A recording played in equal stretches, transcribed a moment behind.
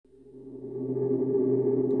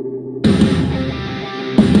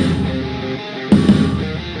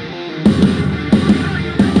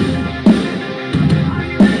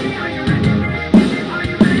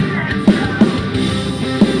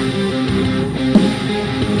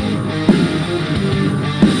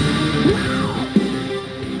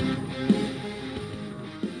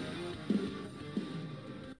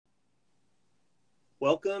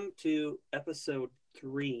to episode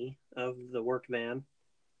 3 of The Workman.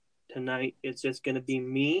 Tonight, it's just going to be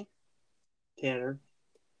me, Tanner,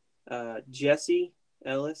 Jesse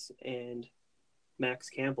Ellis, and Max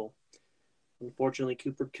Campbell. Unfortunately,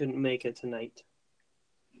 Cooper couldn't make it tonight.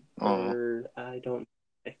 I don't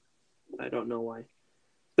know why.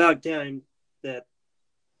 About time that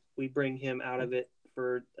we bring him out of it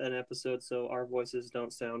for an episode so our voices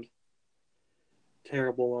don't sound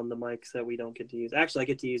terrible on the mics that we don't get to use. Actually, I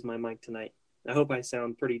get to use my mic tonight. I hope I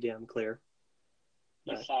sound pretty damn clear.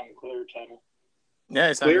 You sound clear, Tanner. Yeah,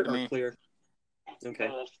 it sounded good to me. Clear? Okay.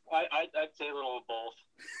 I'd say a little of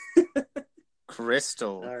both.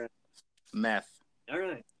 Crystal. All right. Meth. All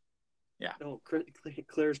right. Yeah. Oh,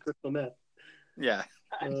 clear as crystal meth. Yeah.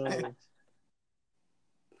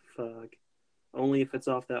 Fuck. Only if it's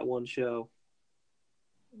off that one show.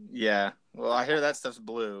 Yeah. Well, I hear that stuff's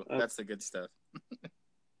blue. Oh. That's the good stuff.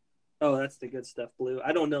 Oh, that's the good stuff, blue.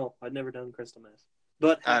 I don't know. I've never done crystal meth.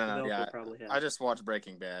 But I don't know. Yeah. probably has. I just watched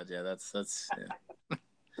Breaking Bad. Yeah, that's yeah.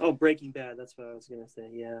 Oh, Breaking Bad. That's what I was going to say.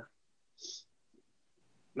 Yeah.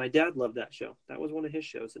 My dad loved that show. That was one of his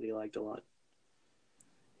shows that he liked a lot.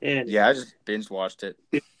 And yeah, I just binge watched it.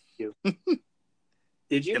 Did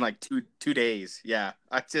you? In like two days. Yeah.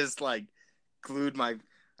 I just like glued I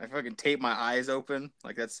fucking taped my eyes open.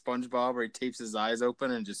 Like that SpongeBob where he tapes his eyes open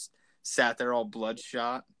and just sat there all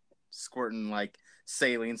bloodshot, squirting like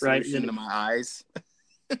saline solution into my eyes.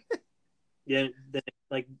 Yeah, then it,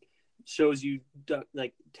 like shows you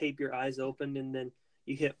like tape your eyes open and then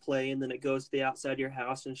you hit play and then it goes to the outside of your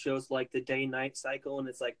house and shows like the day-night cycle and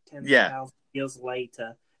it's like 10,000 years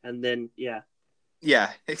later and then yeah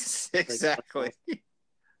exactly.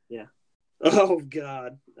 Yeah. Oh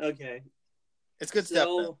God. Okay. It's good stuff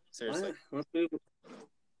though. Seriously.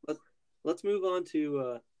 Let's move on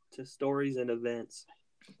to stories and events.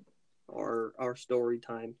 Or our story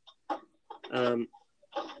time.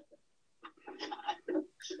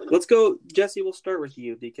 Let's go, Jesse. We'll start with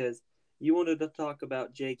you because you wanted to talk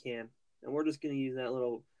about JCAN, and we're just going to use that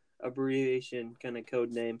little abbreviation kind of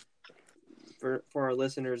code name for our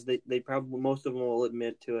listeners. They probably most of them will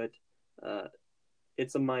admit to it.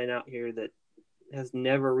 It's a mine out here that has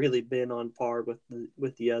never really been on par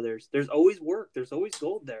with the others. There's always work. There's always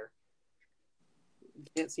gold there. You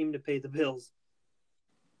can't seem to pay the bills.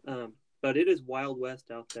 But it is Wild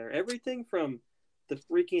West out there. Everything from the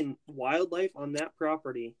freaking wildlife on that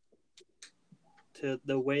property to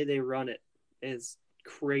the way they run it is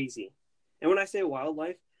crazy. And when I say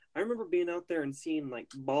wildlife, I remember being out there and seeing like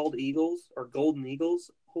bald eagles or golden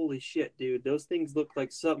eagles. Holy shit, dude. Those things look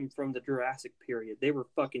like something from the Jurassic period. They were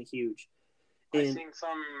fucking huge. I seen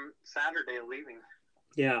some Saturday leaving.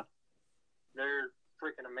 Yeah. They're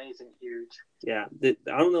freaking amazing huge. Yeah. I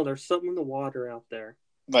don't know. There's something in the water out there.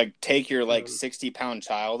 Like take your 60-pound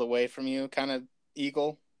child away from you kind of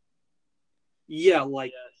eagle? Yeah,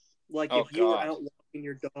 like if you were out walking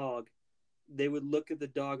your dog, they would look at the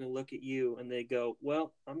dog and look at you and they go,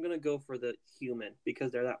 well, I'm going to go for the human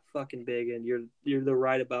because they're that fucking big and you're the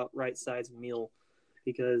right size meal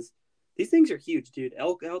because these things are huge, dude.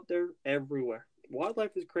 Elk out there everywhere.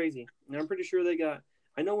 Wildlife is crazy. And I'm pretty sure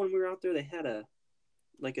I know when we were out there, they had a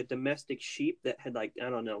domestic sheep that had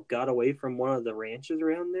got away from one of the ranches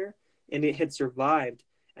around there and it had survived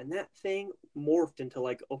and that thing morphed into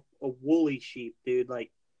like a woolly sheep, dude,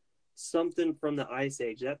 like something from the Ice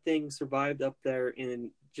Age. That thing survived up there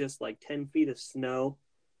in just like 10 feet of snow.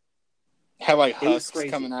 Have like husks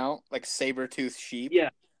coming out like saber-toothed sheep. Yeah.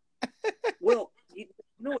 Well,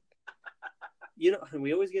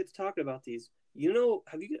 we always get to talk about these. Oh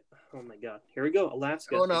my God, here we go.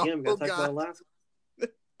 Alaska. Oh no. Again, we got to talk about Alaska.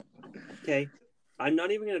 Okay, I'm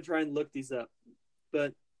not even going to try and look these up,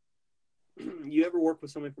 but you ever work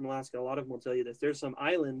with somebody from Alaska, a lot of them will tell you this. There's some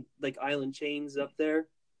island chains up there,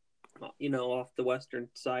 off the western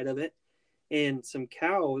side of it, and some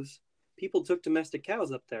cows, people took domestic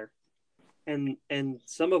cows up there, and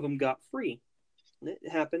some of them got free. It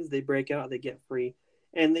happens, they break out, they get free,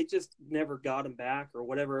 and they just never got them back or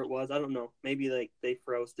whatever it was. I don't know, maybe they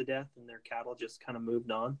froze to death and their cattle just kind of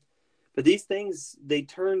moved on. But these things, they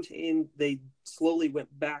slowly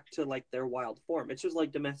went back to like their wild form. It's just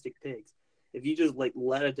like domestic pigs. If you just like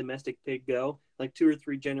let a domestic pig go, like 2 or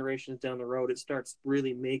 3 generations down the road, it starts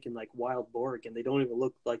really making like wild boar again. They don't even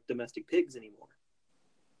look like domestic pigs anymore.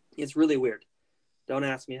 It's really weird. Don't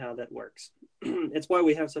ask me how that works. It's why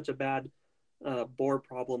we have such a bad boar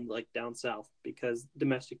problem like down south, because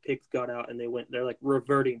domestic pigs got out and they're like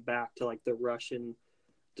reverting back to like the Russian,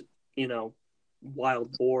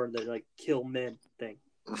 wild boar that like kill men thing.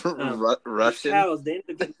 Russian cows, they end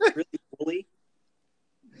up getting really woolly.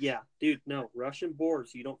 Yeah, dude, no, Russian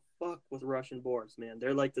boars, you don't fuck with Russian boars, man.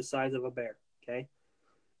 They're like the size of a bear, okay?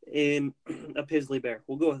 In a Pizzly bear.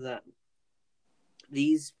 We'll go with that.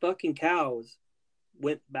 These fucking cows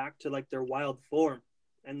went back to like their wild form,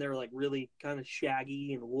 and they're like really kind of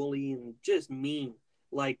shaggy and woolly and just mean.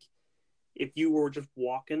 Like if you were just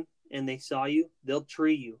walking and they saw you, they'll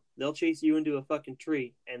tree you. They'll chase you into a fucking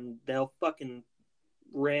tree and they'll fucking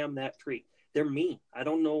ram that tree. They're mean. I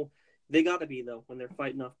don't know. They gotta be though when they're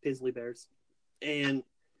fighting off Pizzly bears. And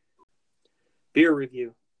beer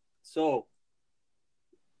review. So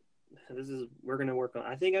we're gonna work on.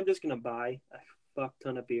 I think I'm just gonna buy a fuck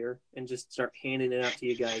ton of beer and just start handing it out to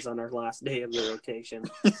you guys on our last day of the rotation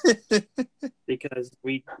because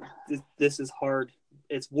this is hard.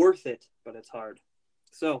 It's worth it, but it's hard.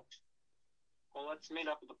 So, well, let's meet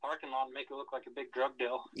up at the parking lot and make it look like a big drug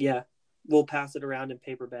deal. Yeah, we'll pass it around in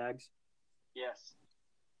paper bags. Yes,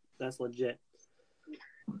 that's legit.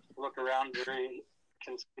 Look around very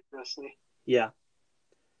conspicuously. Yeah.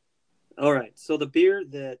 All right. So the beer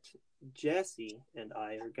that Jesse and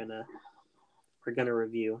I are gonna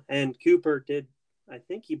review, and Cooper did. I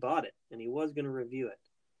think he bought it, and he was gonna review it.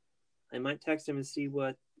 I might text him and see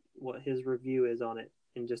what his review is on it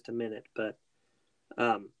in just a minute, but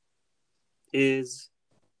is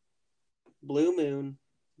Blue Moon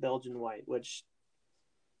Belgian White, which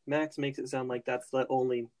Max makes it sound like that's the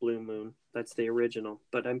only Blue Moon. That's the original,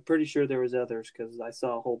 but I'm pretty sure there was others because I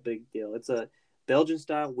saw a whole big deal. It's a Belgian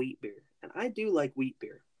style wheat beer, and I do like wheat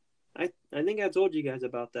beer. I think I told you guys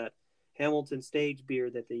about that Hamilton Stage beer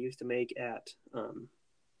that they used to make at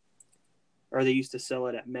or they used to sell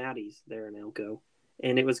it at Maddie's there in Elko,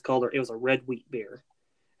 and it was a red wheat beer,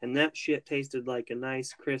 and that shit tasted like a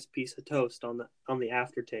nice crisp piece of toast on the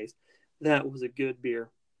aftertaste. That was a good beer.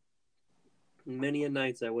 Many a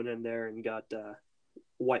nights I went in there and got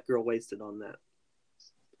white girl wasted on that.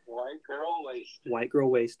 White girl wasted. White girl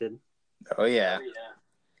wasted. Oh yeah.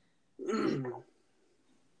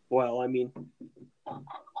 Well, I mean,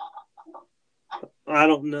 I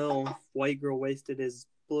don't know if white girl wasted is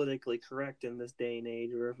politically correct in this day and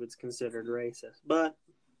age or if it's considered racist, but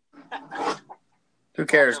who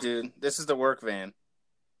cares, dude? This is the work van.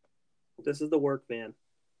 This is the work van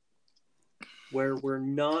where we're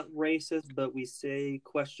not racist, but we say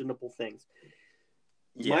questionable things.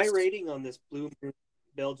 Yes. My rating on this Blue Moon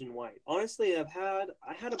Belgian White. Honestly, I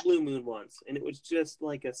had a Blue Moon once, and it was just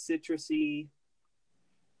like a citrusy.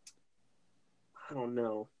 I don't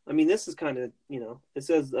know. I mean, this is kind of, it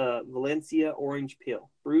says Valencia Orange Peel,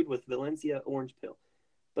 brewed with Valencia Orange Peel.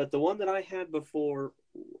 But the one that I had before,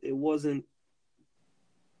 it wasn't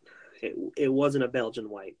a Belgian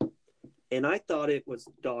White. And I thought it was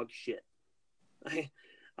dog shit.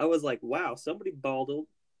 I was like, wow, somebody bottled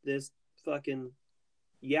this fucking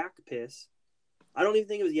yak piss. I don't even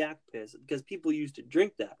think it was yak piss because people used to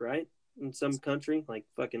drink that, right? In some country, like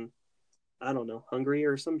fucking, I don't know, Hungary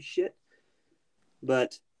or some shit.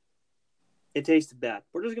 But it tasted bad.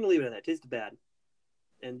 We're just going to leave it at that. It tasted bad.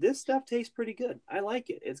 And this stuff tastes pretty good. I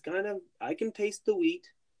like it. It's kind of, I can taste the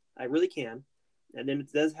wheat. I really can. And then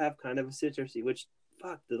it does have kind of a citrusy, which,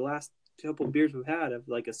 fuck, the last couple of beers we've had have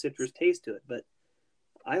like a citrus taste to it. But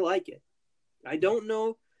I like it. I don't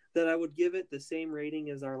know that I would give it the same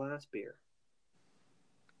rating as our last beer.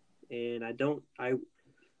 And I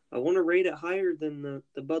want to rate it higher than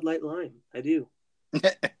the Bud Light Lime. I do.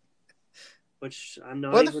 Which I'm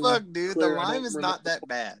not. What the fuck, dude? The lime is not that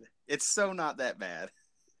bad. It's so not that bad.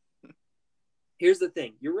 Here's the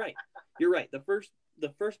thing. You're right. The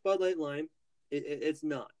first Bud Light Lime, it's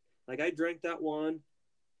not. Like I drank that one,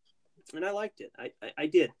 and I liked it. I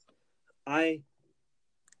did.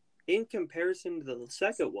 In comparison to the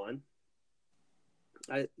second one,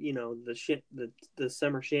 the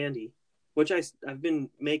Summer Shandy, which I've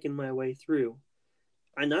been making my way through,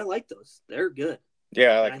 and I like those. They're good.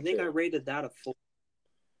 Yeah, I think I rated that a 4.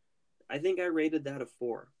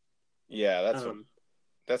 Yeah,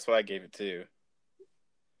 that's what I gave it too.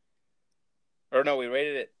 Or no, we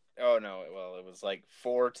rated it. Oh no, well it was like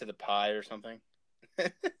 4 to the pie or something.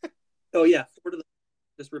 Oh yeah, 4 to the.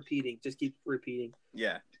 Just keep repeating.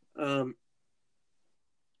 Yeah.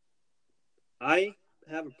 I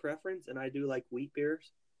have a preference, and I do like wheat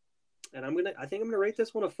beers, and I think I'm gonna rate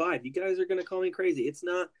this one a 5. You guys are gonna call me crazy. It's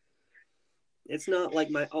not like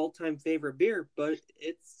my all-time favorite beer, but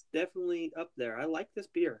it's definitely up there. I like this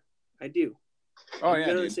beer. I do. Oh, I'm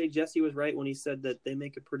going to say Jesse was right when he said that they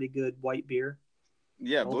make a pretty good white beer.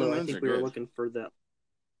 Yeah, Blue Moons I think are we good. were looking for the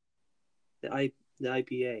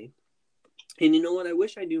IPA. And you know what? I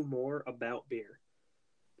wish I knew more about beer.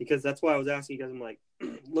 Because that's why I was asking you guys. I'm like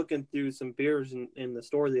looking through some beers in the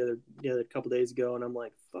store the other couple days ago, and I'm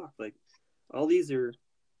like, fuck, like all these are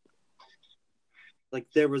Like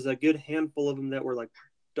there was a good handful of them that were like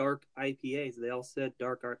dark IPAs. They all said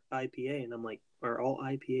dark IPA, and I'm like, are all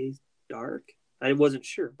IPAs dark? I wasn't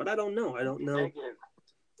sure, but I don't know. I don't know. Negative.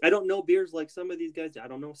 I don't know beers like some of these guys. I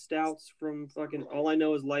don't know stouts from fucking. All I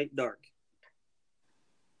know is light dark.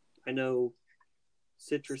 I know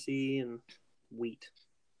citrusy and wheat.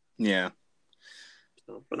 Yeah.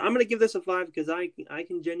 So, but I'm gonna give this a 5 because I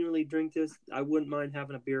can genuinely drink this. I wouldn't mind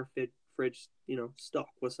having a beer fridge,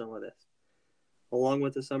 stocked with some of this, along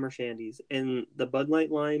with the summer shandies and the Bud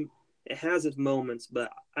Light Lime. It has its moments,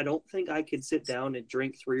 but I don't think I could sit down and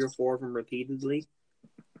drink 3 or 4 of them repeatedly.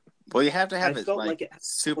 Well, you have to have I it felt like like it-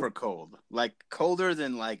 super cold, like colder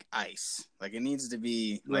than like ice. Like it needs to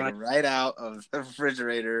be like Right. right out of the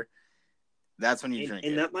refrigerator. That's when you drink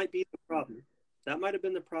and it. that might be the problem. That might have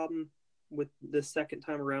been the problem with the second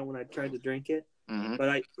time around when I tried to drink it. Mhm.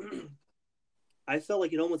 But I felt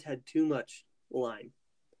like it almost had too much lime.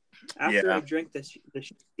 After Yeah. I drank the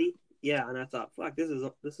shitty, yeah, and I thought, fuck, this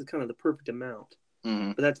is kind of the perfect amount.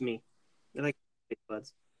 Mhm. But that's me, and I taste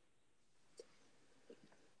buds.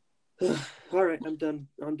 All right, I'm done.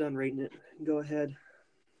 I'm done rating it. Go ahead,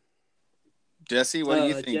 Jesse, what do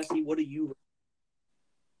you think? Jesse, what do you?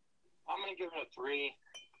 I'm gonna give it a 3.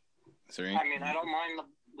 3. I mean, I don't mind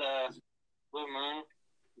the Blue Moon,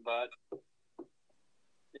 but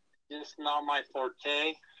it's just not my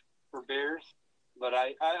forte for beers. But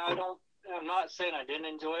I don't. I'm not saying I didn't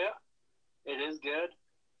enjoy it. It is good,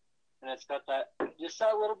 and it's got that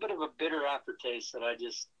little bit of a bitter aftertaste that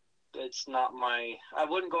it's not my. I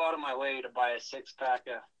wouldn't go out of my way to buy a 6-pack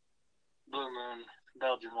of Blue Moon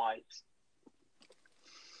Belgian Whites.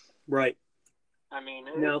 Right. I mean,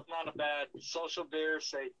 No. it's not a bad social beer.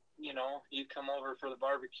 Say, you come over for the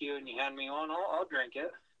barbecue and you hand me one, I'll drink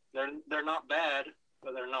it. They're not bad,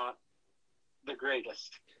 but they're not the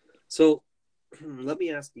greatest. So, let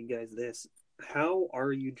me ask you guys this: how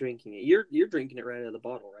are you drinking it? You're drinking it right out of the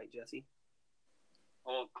bottle, right, Jesse?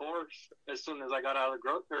 Well, of course, as soon as I got out of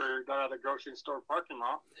the grocery store parking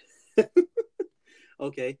lot.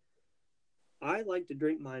 Okay. I like to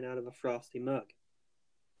drink mine out of a frosty mug.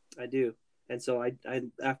 I do. And so I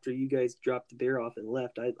after you guys dropped the beer off and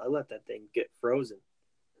left, I let that thing get frozen.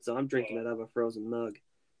 So I'm drinking it out of a frozen mug.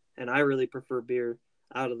 And I really prefer beer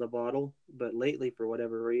out of the bottle, but lately for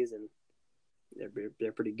whatever reason,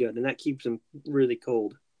 they're pretty good, and that keeps them really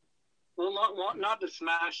cold. Well, not to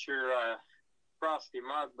smash your frosty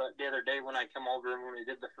mug, but the other day when I come over and when we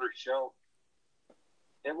did the first show,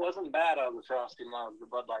 it wasn't bad out of the frosty mug, the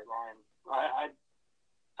Bud Light Lime.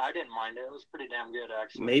 I didn't mind it. It was pretty damn good,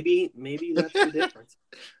 actually. Maybe that's the difference.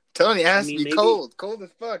 Telling you, it has I mean, to be maybe- cold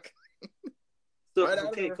as fuck. So Right out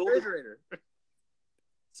okay, of the cold. refrigerator.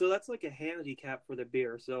 So that's like a handicap for the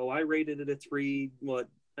beer. So I rated it a 3. What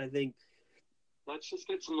I think. Let's just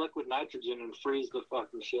get some liquid nitrogen and freeze the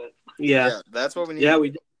fucking shit. Yeah, That's what we need. yeah, we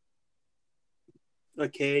did. A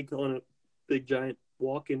keg on a big giant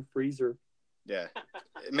walk-in freezer. Yeah.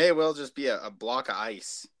 It may well just be a block of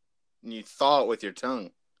ice, and you thaw it with your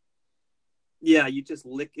tongue. Yeah, you just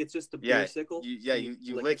lick. It's just a beer sickle.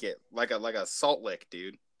 You lick it like a salt lick,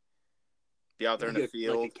 dude. Be out there in the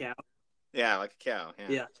field. like a cow. Yeah, like a cow.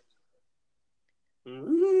 Yeah.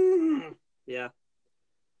 Mm-hmm. Yeah.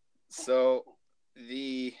 So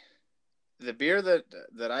the beer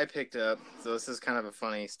that I picked up. So this is kind of a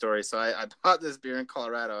funny story. So I bought this beer in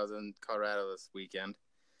Colorado. I was in Colorado this weekend.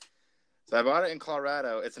 So I bought it in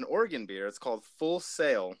Colorado. It's an Oregon beer. It's called Full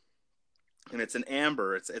Sail, and it's an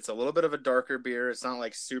amber. It's a little bit of a darker beer. It's not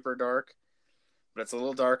like super dark, but it's a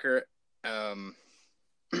little darker.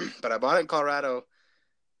 But I bought it in Colorado.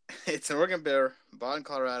 It's an Oregon beer, bought in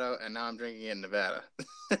Colorado, and now I'm drinking it in Nevada.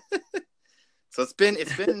 So it's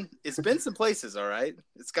been some places, all right.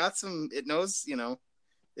 It's got some. It knows,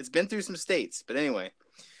 it's been through some states. But anyway,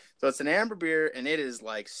 so it's an amber beer, and it is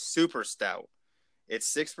like super stout.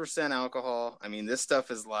 It's 6% alcohol. I mean, this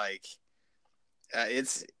stuff is like,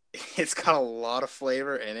 it's got a lot of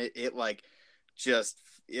flavor, and it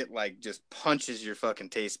just punches your fucking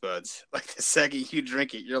taste buds. Like the second you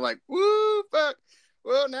drink it, you're like, woo, fuck,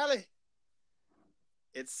 whoa, Nelly.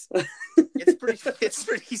 It's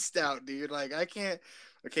pretty stout, dude. Like I can't.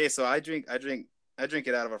 Okay, so I drink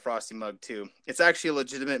it out of a frosty mug too. It's actually a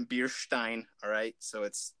legitimate beer stein. All right, so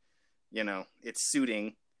it's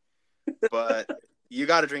suiting, but you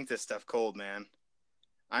got to drink this stuff cold, man.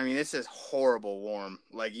 I mean, this is horrible warm.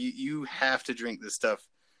 Like you have to drink this stuff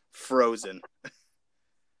frozen,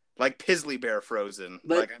 like Pizzly Bear frozen.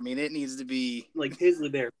 Like I mean, it needs to be like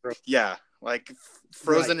Pizzly Bear frozen. Yeah, like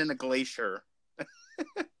frozen in a glacier.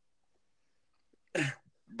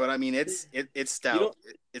 But I mean, it's stout.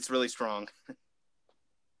 It's really strong.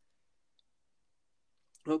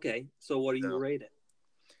 Okay, so what do you So, rate it?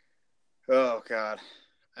 oh God.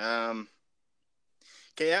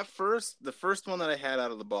 Okay, at first, the first one that I had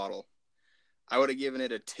out of the bottle, I would have given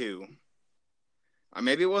it a 2.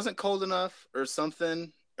 Maybe it wasn't cold enough or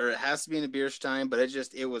something, or it has to be in a beer stein, but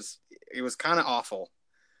it was kind of awful.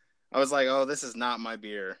 I was like, oh, this is not my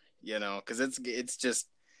beer, because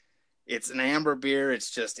it's an amber beer.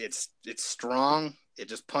 It's strong. It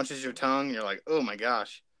just punches your tongue. You're like, oh my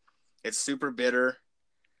gosh, it's super bitter.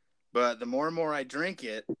 But the more and more I drink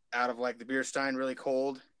it out of like the beer stein really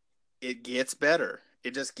cold, it gets better.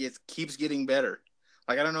 It just keeps getting better.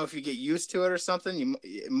 Like I don't know if you get used to it or something.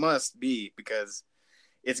 It must be because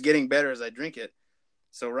it's getting better as I drink it.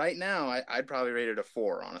 So right now, I'd probably rate it a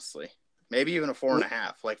 4, honestly. Maybe even a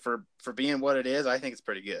 4.5. Like for being what it is, I think it's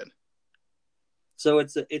pretty good. So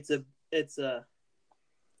it's a.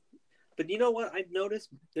 But you know what? I've noticed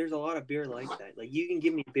there's a lot of beer like that. Like you can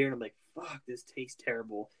give me a beer and I'm like, fuck, this tastes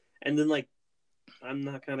terrible. And then like, I'm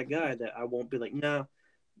not kind of guy that I won't be like, nah,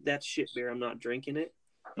 that's shit beer. I'm not drinking it.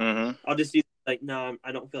 Mm-hmm. I'll just be like, nah,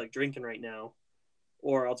 I don't feel like drinking right now.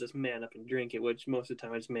 Or I'll just man up and drink it, which most of the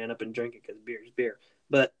time I just man up and drink it because beer is beer.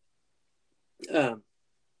 Um,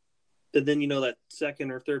 but then that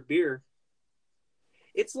second or third beer,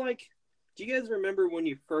 it's like, do you guys remember when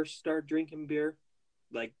you first start drinking beer?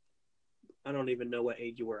 Like, I don't even know what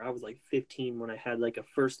age you were. I was like 15 when I had like a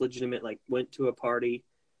first legitimate, like, went to a party,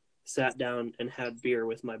 sat down and had beer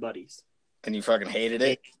with my buddies. And you fucking hated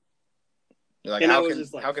it? You're like, and I was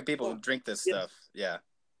just like, how can people drink this stuff? Yeah.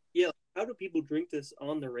 Yeah, how do people drink this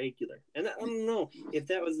on the regular? And I don't know if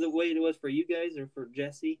that was the way it was for you guys or for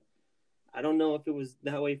Jesse. I don't know if it was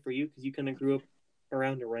that way for you because you kind of grew up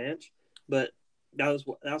around a ranch, but that was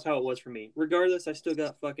how it was for me. Regardless, I still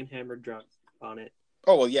got fucking hammered drunk on it.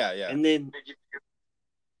 Oh well, yeah. And then,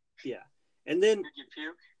 yeah, and then Did you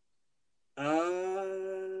puke?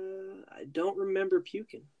 I don't remember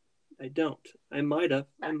puking. I don't. I might have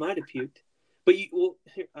puked. But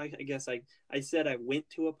I guess I said I went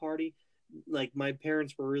to a party. Like my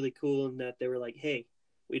parents were really cool in that they were like, "Hey,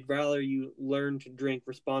 we'd rather you learn to drink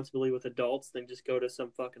responsibly with adults than just go to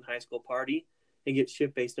some fucking high school party and get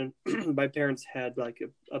shit faced." And my parents had like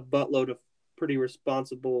a buttload of pretty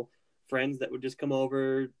responsible friends that would just come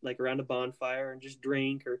over like around a bonfire and just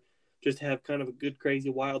drink or just have kind of a good,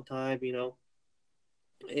 crazy, wild time,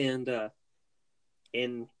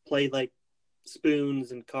 and play like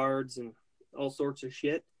spoons and cards and all sorts of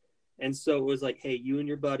shit. And so it was like, hey, you and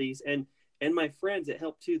your buddies and my friends. It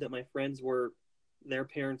helped too that my friends their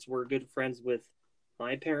parents were good friends with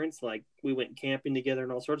my parents. Like we went camping together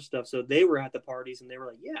and all sorts of stuff. So they were at the parties and they were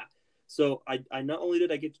like, yeah. So I not only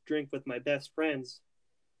did I get to drink with my best friends,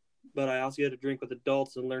 but I also had to drink with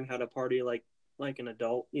adults and learn how to party like an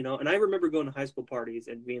adult, And I remember going to high school parties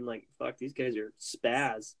and being like, fuck, these guys are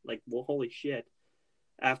spaz. Like, well, holy shit.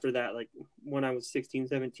 After that, like when I was 16,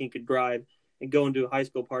 17, could drive and go into a high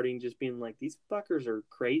school party and just being like, these fuckers are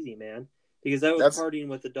crazy, man. Because I was partying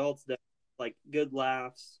with adults that like good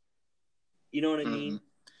laughs. You know what I mean?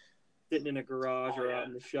 Sitting in a garage or out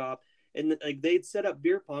in the shop. And like they'd set up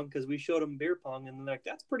beer pong because we showed them beer pong and they're like,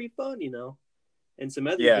 that's pretty fun, and some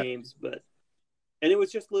other games. And it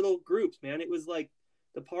was just little groups, man. It was like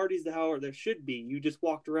the parties how there should be. You just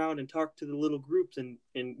walked around and talked to the little groups and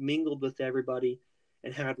mingled with everybody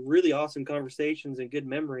and had really awesome conversations and good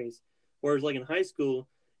memories. Whereas like in high school,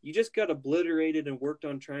 you just got obliterated and worked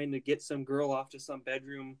on trying to get some girl off to some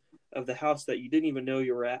bedroom of the house that you didn't even know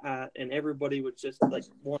you were at. And everybody would just like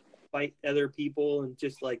want to fight other people and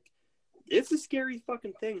just like, it's a scary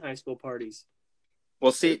fucking thing, high school parties.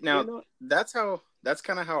 Well, see, now that's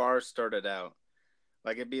kind of how ours started out.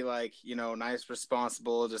 Like it'd be like, nice,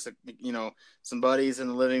 responsible, just, some buddies in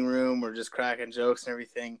the living room or just cracking jokes and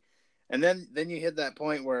everything. And then you hit that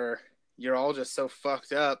point where you're all just so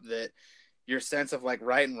fucked up that your sense of like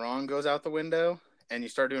right and wrong goes out the window and you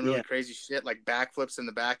start doing really crazy shit like backflips in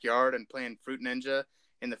the backyard and playing Fruit Ninja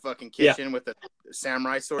in the fucking kitchen with the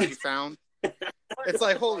samurai sword you found. It's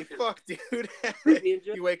like, holy fuck, dude.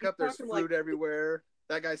 You wake up, there's fruit everywhere.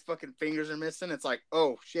 That guy's fucking fingers are missing. It's like,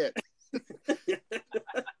 oh shit.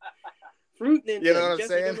 Fruit Ninja. You know what I'm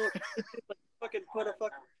saying?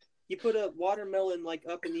 You put a watermelon like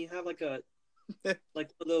up and you have like a like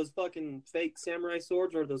those fucking fake samurai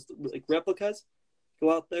swords or those like replicas.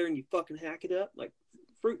 Go out there and you fucking hack it up like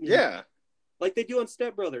Fruit Ninja. Yeah. Like they do on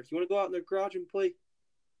Step Brothers. You want to go out in their garage and play?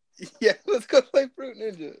 Yeah, let's go play Fruit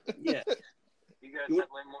Ninja. Yeah. You guys had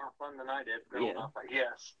way more fun than I did growing up, I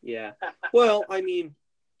guess. Yeah. Well, I mean,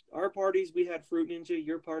 our parties, we had Fruit Ninja.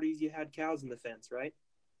 Your parties, you had cows in the fence, right?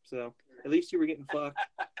 So at least you were getting fucked.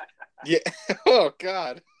 Yeah. Oh,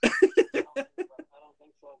 God. I don't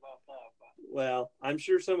think Well, I'm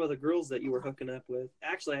sure some of the girls that you were hooking up with.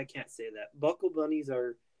 Actually, I can't say that. Buckle bunnies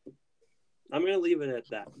are. I'm gonna leave it at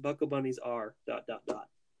that. Buckle bunnies are ...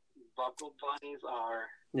 Buckle bunnies are.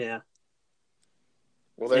 Yeah.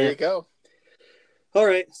 Well, there Yeah. you go. All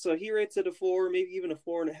right. So he rates it a 4, maybe even a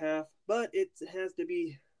 4.5. But it has to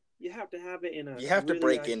be. You have to have it in a. You have to really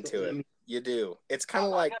break into it. You do. It's kind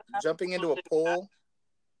of like jumping into a pool.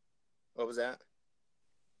 What was that?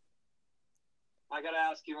 I gotta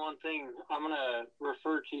ask you one thing. I'm gonna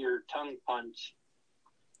refer to your tongue punch.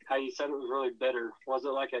 How you said it was really bitter. Was it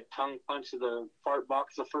like a tongue punch of the fart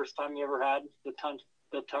box the first time you ever had the tongue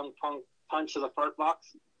punch of the fart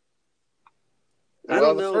box? I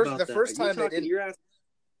don't know about the that. first time they didn't. You're asking.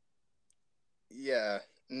 Yeah.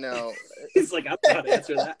 No. It's like I don't know how to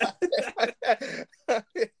answer that.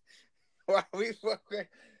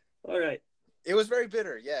 All right. It was very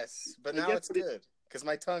bitter, yes, but now it's good because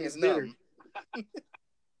my tongue is numb.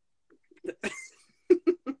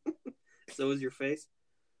 So is your face?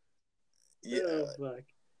 Yeah. Oh, fuck.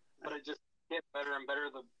 But it just get better and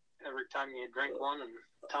better every time you drink one and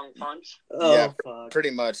tongue punch. Oh, yeah, fuck.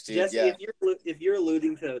 Pretty much, dude. Jesse, yeah. if you're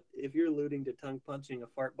alluding to tongue punching, a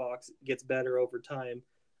fart box gets better over time.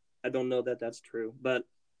 I don't know that that's true, but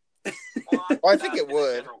well, I think it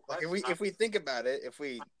would. Like if we think about it, if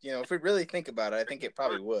we really think about it, I think it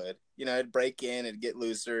probably would. It'd break in, it'd get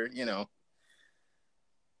looser.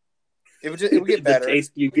 It would get better. The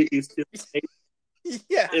taste you get used to.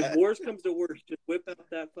 Yeah. If worse comes to worse, just whip out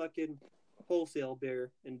that fucking wholesale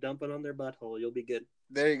beer and dump it on their butthole. You'll be good.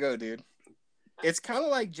 There you go, dude. It's kind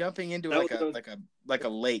of like jumping into like a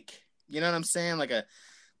lake. You know what I'm saying?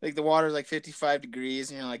 Like the water's like 55 degrees,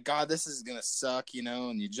 and you're like, God, this is gonna suck,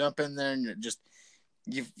 and you jump in there, and you're just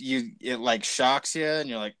it like shocks you, and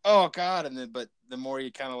you're like, oh God, but the more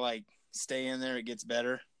you kind of like stay in there, it gets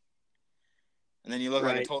better. And then you look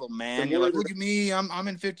like a total man. You're like, look at me, I'm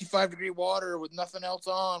in 55-degree water with nothing else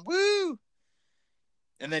on. Woo!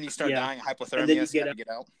 And then you start dying of hypothermia, and then you gotta get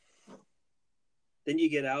out. Then you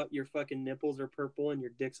get out, your fucking nipples are purple, and your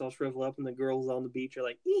dick's all shriveled up, and the girls on the beach are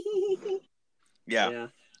like, yeah.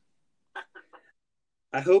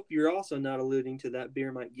 I hope you're also not alluding to that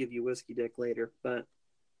beer might give you whiskey dick later, but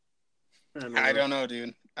I don't know,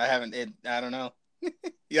 dude. I haven't. I don't know.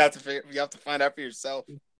 You have to find out for yourself.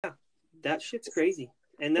 Yeah, that shit's crazy,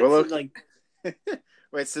 and that's like.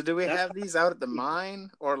 Wait, so do we have these out at the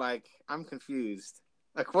mine, or like I'm confused?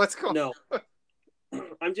 Like, what's going? No,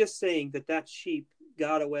 I'm just saying that sheep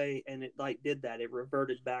got away, and it like did that. It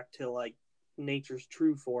reverted back to like nature's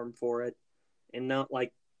true form for it, and not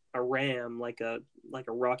like a ram, like a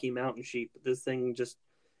Rocky Mountain sheep. This thing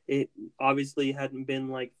it obviously hadn't been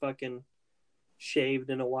like fucking shaved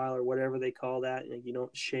in a while or whatever they call that. And you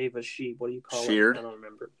don't shave a sheep. What do you call it? I don't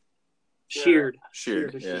remember. Sheared.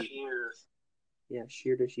 Sheared. Yeah. Yeah,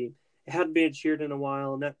 sheared a sheep. It hadn't been sheared in a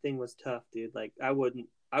while, and that thing was tough, dude. Like I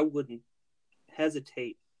wouldn't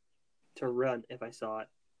hesitate to run if I saw it.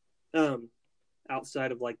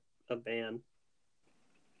 Outside of like a van.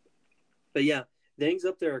 But yeah, the things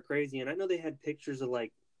up there are crazy, and I know they had pictures of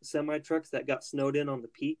like semi trucks that got snowed in on the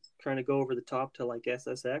peak trying to go over the top to like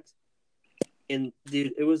SSX. And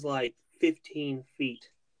dude, it was like 15 feet,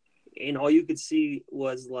 and all you could see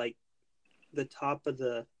was like the top of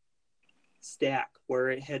the stack where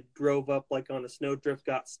it had drove up like on a snowdrift,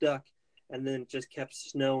 got stuck, and then it just kept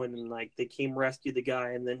snowing, and like they came rescue the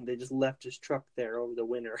guy, and then they just left his truck there over the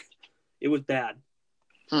winter. It was bad.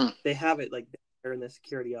 They have it like there in the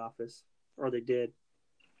security office, or they did.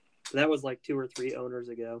 That was like 2 or 3 owners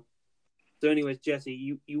ago. So anyways,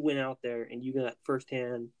 Jesse, you went out there and you got first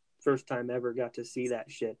time ever got to see that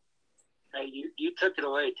shit. Hey, you took it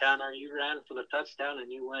away, Tanner. You ran for the touchdown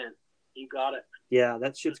and you win. You got it. Yeah,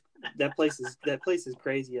 that place is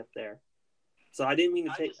crazy up there. So I didn't mean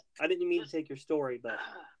to take your story, but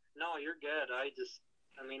no, you're good. I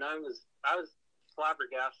was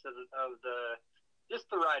flabbergasted of the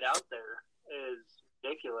ride out there is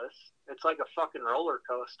ridiculous. It's like a fucking roller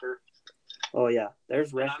coaster. Oh yeah,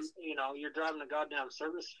 there's wrecks. You're driving a goddamn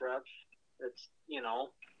service truck. It's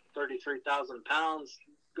 33,000 pounds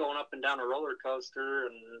going up and down a roller coaster,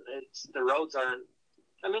 and the roads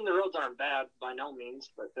aren't bad by no means,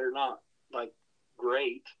 but they're not like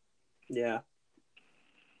great. Yeah.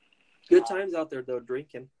 Good times out there though,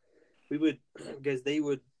 drinking. Because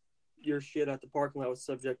your shit at the parking lot was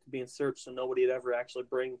subject to being searched, so nobody would ever actually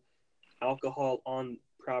bring alcohol on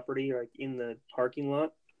property or like in the parking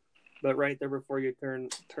lot. But right there before you turn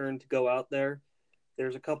to go out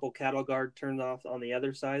there's a couple cattle guard turned off on the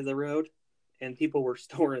other side of the road, and people were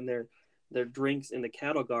storing their drinks in the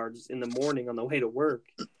cattle guards in the morning on the way to work.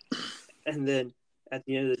 And then at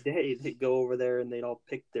the end of the day, they'd go over there and they'd all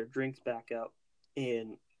pick their drinks back up.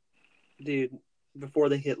 And, dude, before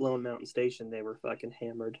they hit Lone Mountain Station, they were fucking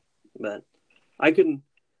hammered. But I could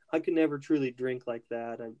never truly drink like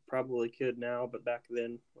that. I probably could now, but back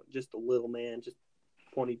then, just a little man, just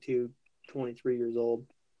 22, 23 years old.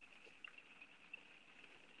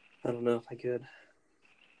 I don't know if I could.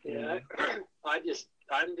 Yeah, I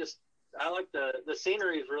like the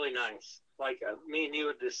scenery is really nice. Like me and you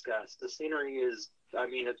had discussed, the scenery is, I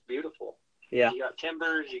mean, it's beautiful. Yeah. You got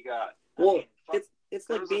timbers, you got. It's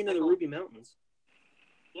like being in the Ruby Mountains.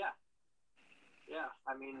 Yeah. Yeah,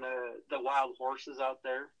 I mean the wild horses out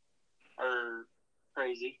there are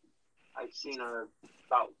crazy. I've seen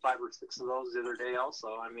about 5 or 6 of those the other day.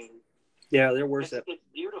 Also, I mean. Yeah, they're worth it. It's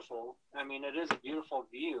beautiful. I mean, it is a beautiful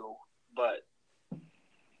view, but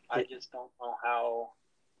I just don't know how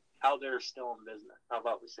they're still in business. How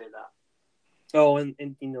about we say that? Oh,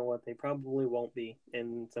 and you know what? They probably won't be,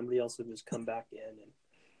 and somebody else will just come back in. And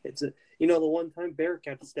it's the one time Barrick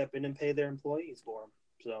had to step in and pay their employees for them.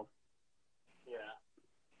 So.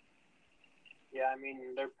 Yeah, I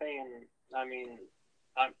mean, they're paying. I mean,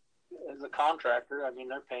 as a contractor, I mean,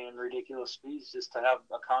 they're paying ridiculous fees just to have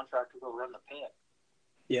a contractor go run the pit.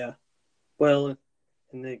 Yeah. Well,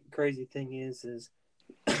 and the crazy thing is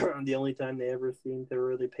the only time they ever seem to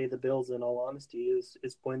really pay the bills, in all honesty, is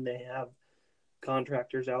when they have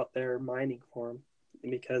contractors out there mining for them,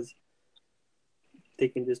 because they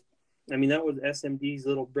can just. I mean, that was SMD's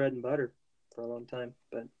little bread and butter for a long time,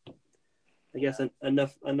 but I guess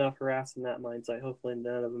enough harassing that mine site. Hopefully,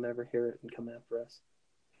 none of them ever hear it and come after us.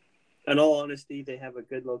 In all honesty, they have a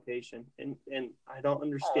good location, and I don't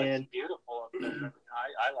understand. Oh, it's beautiful.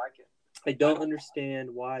 I like it. I don't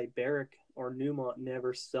understand why Barrick or Newmont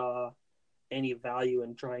never saw any value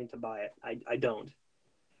in trying to buy it. I don't.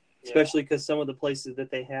 Especially because some of the places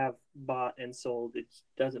that they have bought and sold, it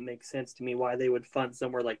doesn't make sense to me why they would fund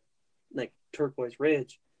somewhere like Turquoise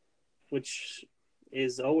Ridge, which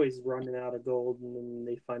is always running out of gold, and then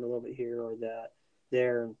they find a little bit here or that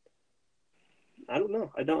there. And I don't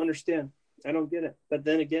know. I don't understand. I don't get it. But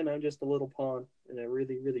then again, I'm just a little pawn in a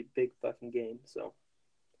really, really big fucking game. So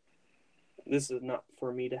this is not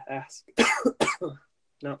for me to ask.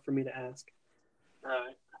 Not for me to ask.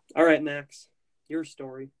 All right, Max, your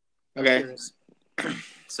story. Okay.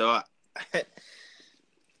 So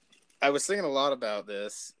I was thinking a lot about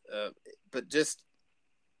this, but just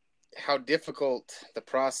how difficult the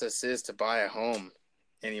process is to buy a home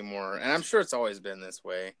anymore. And I'm sure it's always been this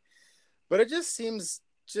way, but it just seems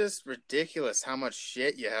just ridiculous how much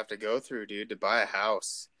shit you have to go through, dude, to buy a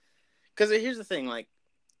house. Because here's the thing, like,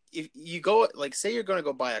 if you go, like, say you're going to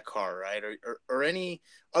go buy a car, right? Or any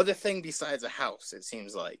other thing besides a house, it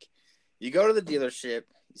seems like. You go to the dealership,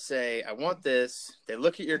 you say, I want this. They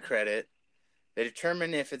look at your credit. They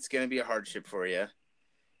determine if it's going to be a hardship for you.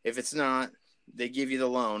 If it's not, they give you the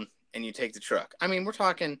loan and you take the truck. I mean, we're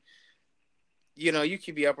talking, you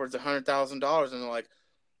could be upwards of $100,000, and they're like,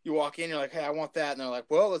 you walk in, you're like, hey, I want that. And they're like,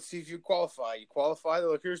 well, let's see if you qualify. You qualify, they're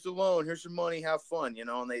like, here's the loan, here's your money, have fun,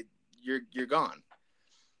 and you're gone.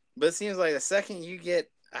 But it seems like the second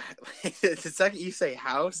you say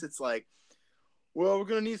house, it's like, well, we're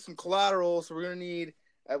going to need some collateral, so we're going to need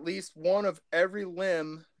at least one of every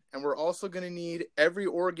limb, and we're also going to need every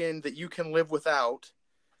organ that you can live without.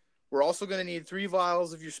 We're also going to need 3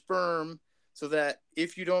 vials of your sperm so that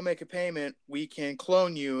if you don't make a payment, we can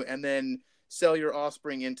clone you and then sell your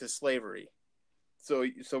offspring into slavery so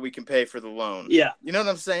we can pay for the loan. Yeah. You know what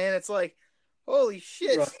I'm saying? It's like, holy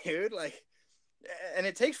shit, right. Dude. Like, and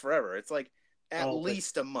it takes forever. It's like at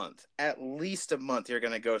least a month. At least a month you're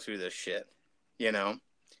going to go through this shit,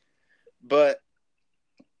 But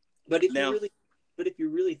if you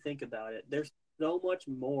really think about it, there's so much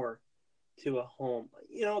more to a home.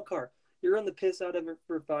 A car. You run the piss out of it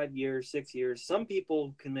for 5 years, 6 years. Some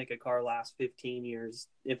people can make a car last 15 years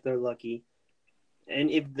if they're lucky, and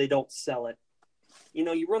if they don't sell it.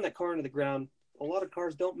 You run that car into the ground. A lot of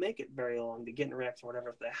cars don't make it very long to get in wrecks or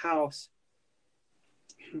whatever. The house,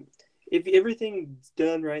 if everything's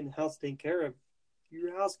done right and the house taken care of,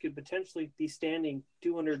 your house could potentially be standing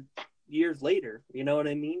 200 years later. You know what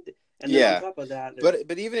I mean? And then on top of that,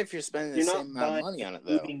 but even if you're spending the same amount of money on it,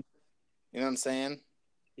 though, you know what I'm saying?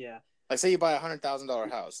 Yeah. Like, say you buy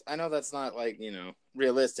 $100,000 house. I know that's not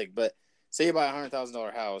realistic, but say you buy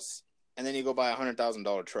 $100,000 house and then you go buy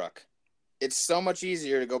 $100,000 truck. It's so much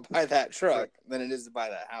easier to go buy that truck than it is to buy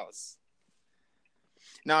that house.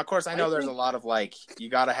 Now, of course, I know there's a lot of you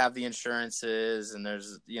got to have the insurances, and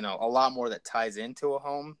there's a lot more that ties into a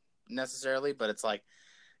home necessarily, but it's like,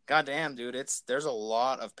 goddamn, dude, there's a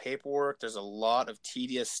lot of paperwork. There's a lot of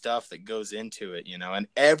tedious stuff that goes into it, and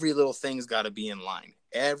every little thing's got to be in line.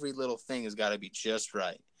 Every little thing has got to be just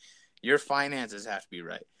right. Your finances have to be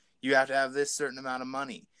right. You have to have this certain amount of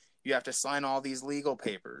money. You have to sign all these legal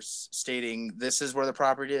papers stating this is where the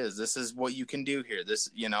property is. This is what you can do here. This,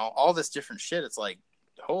 all this different shit. It's like,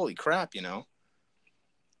 holy crap,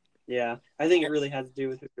 Yeah, I think it really has to do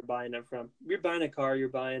with who you're buying it from. If you're buying a car, you're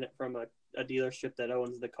buying it from a dealership that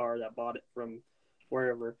owns the car that bought it from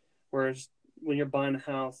wherever. Whereas when you're buying a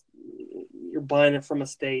house, you're buying it from a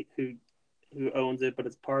state who owns it, but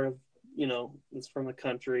it's part of, it's from the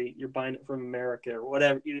country. You're buying it from America or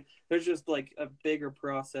whatever. There's just like a bigger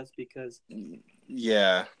process because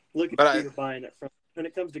yeah. Look at who you're buying it from. When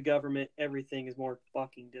it comes to government, everything is more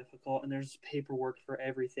fucking difficult, and there's paperwork for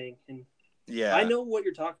everything. And yeah, I know what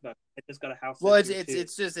you're talking about. I just got a house. Well,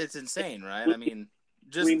 it's insane, right? I mean,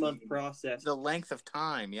 just 3-month process. The length of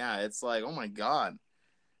time, yeah. It's like, oh my god,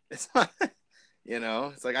 it's like,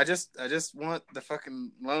 it's like I just want the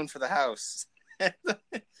fucking loan for the house,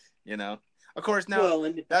 Of course, now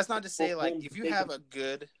that's not to say like if you have a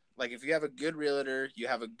good realtor, you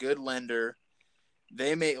have a good lender.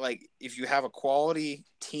 They make if you have a quality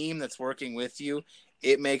team that's working with you,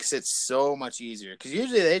 it makes it so much easier because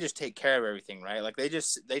usually they just take care of everything, right? Like they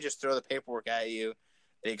just throw the paperwork at you,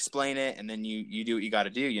 they explain it, and then you do what you got to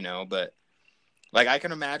do, But I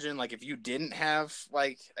can imagine if you didn't have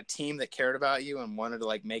a team that cared about you and wanted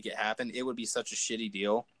to make it happen, it would be such a shitty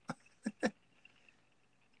deal.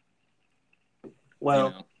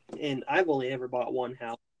 Well, and I've only ever bought one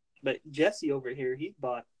house, but Jesse over here, he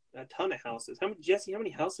bought a ton of houses. Jesse, how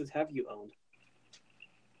many houses have you owned?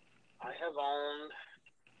 I have owned,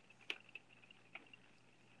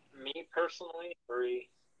 me personally, 3.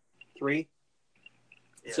 3?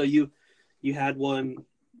 Yeah. So you had one,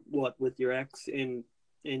 with your ex in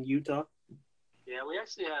Utah? Yeah, we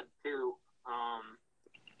actually had 2.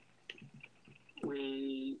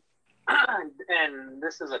 And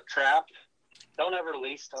this is a trap. Don't ever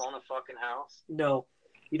lease to own a fucking house. No,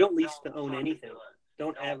 you don't lease to own anything.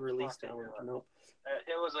 Don't ever lease to own it. No.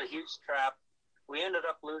 It was a huge trap. We ended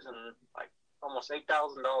up losing almost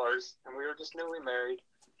 $8,000, and we were just newly married,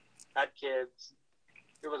 had kids.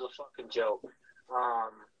 It was a fucking joke.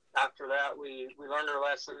 After that, we learned our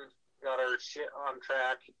lesson, got our shit on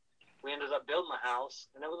track. We ended up building a house,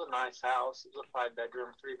 and it was a nice house. It was a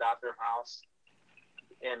 5-bedroom, 3-bathroom house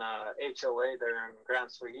in HOA there in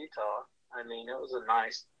Grand Sweet, Utah. I mean, it was a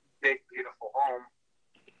nice, big, beautiful home.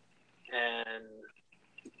 And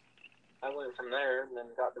I went from there and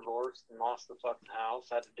then got divorced and lost the fucking house.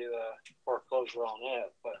 Had to do a foreclosure on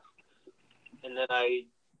it. And then I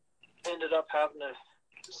ended up having to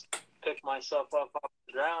just pick myself up off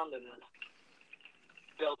the ground and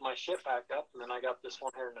build my shit back up. And then I got this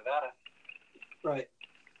one here in Nevada. Right.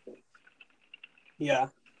 Yeah.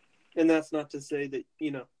 And that's not to say that,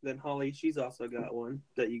 then Holly, she's also got one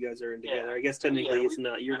that you guys are in together. Yeah. I guess technically it's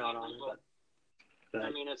not, you're not on it, but. I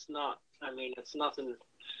mean, it's nothing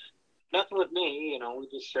with me, we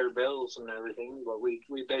just share bills and everything, but we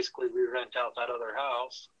basically rent out that other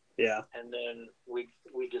house. Yeah. And then we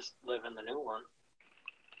just live in the new one.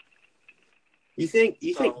 You think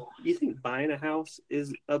buying a house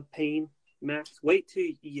is a pain, Max? Wait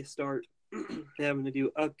till you start having to do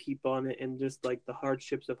upkeep on it and just the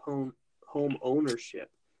hardships of home ownership.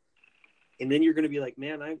 And then you're going to be like,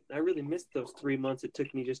 man, I really missed those 3 months it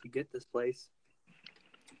took me just to get this place.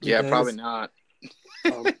 Yeah, probably not.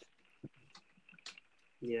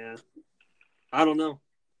 Yeah. I don't know.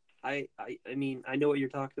 I mean, I know what you're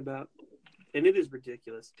talking about, and it is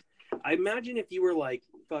ridiculous. I imagine if you were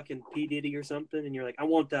fucking P. Diddy or something, and you're like, I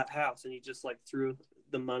want that house, and you just threw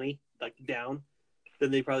the money down, then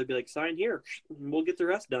they'd probably be like, sign here, and we'll get the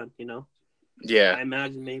rest done, Yeah. I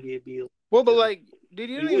imagine maybe it'd be. Well, but dude,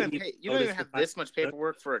 you don't even have this much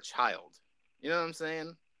paperwork for a child. You know what I'm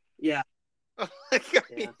saying? Yeah.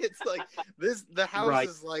 It's the house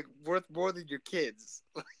is worth more than your kids.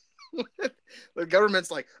 The government's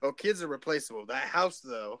like, oh, kids are replaceable. That house,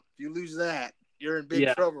 though, if you lose that, you're in big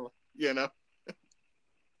trouble. Yeah, no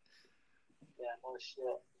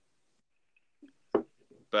shit.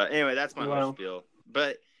 But anyway, that's my whole spiel.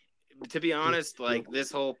 But to be honest,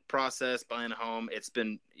 this whole process, buying a home, it's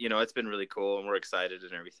been really cool, and we're excited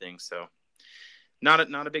and everything. So, not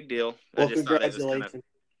a big deal. Well, I just congratulations. thought it was kind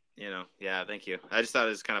of, yeah, thank you. I just thought it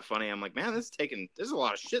was kind of funny. I'm like, man, there's a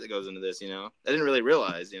lot of shit that goes into this. I didn't really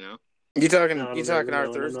realize. You talking our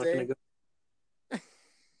Thursday?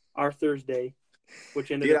 Our Thursday,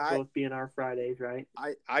 which ended up both being our Fridays, right?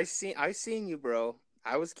 I seen you, bro.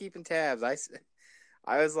 I was keeping tabs. I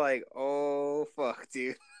was like, oh fuck,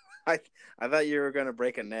 dude. I thought you were gonna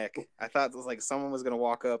break a neck. I thought it was like someone was gonna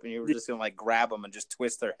walk up and you were just gonna like grab them and just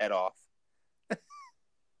twist their head off.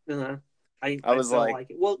 Uh-huh. I was felt like-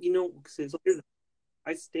 like it. Well, you know, 'cause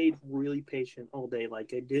I stayed really patient all day.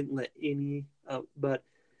 Like I didn't let any, but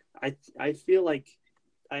I feel like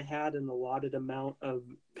I had an allotted amount of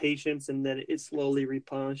patience, and that it slowly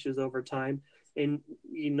replenishes over time. And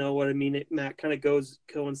you know what I mean? Matt, kind of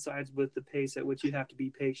coincides with the pace at which you have to be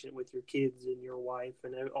patient with your kids and your wife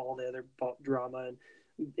and all the other drama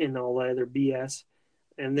and all the other BS.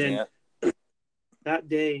 And then that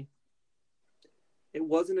day, it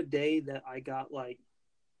wasn't a day that I got like,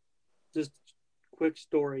 just quick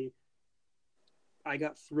story. I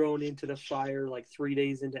got thrown into the fire like 3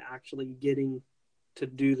 days into actually getting to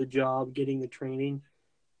do the job, getting the training.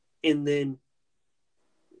 And then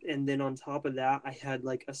on top of that, I had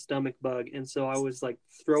like a stomach bug. And so I was like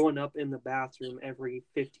throwing up in the bathroom every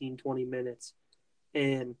 15, 20 minutes.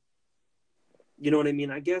 And you know what I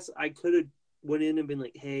mean? I guess I could have went in and been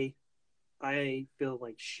like, hey, I feel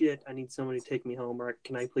like shit. I need somebody to take me home, or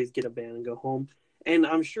can I please get a van and go home? And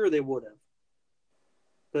I'm sure they would have.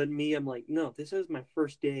 But me, I'm like, no, this is my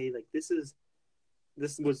first day. Like this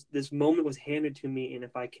moment was handed to me, and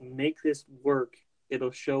if I can make this work, it'll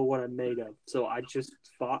show what I'm made of. So I just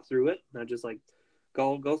fought through it, and I just like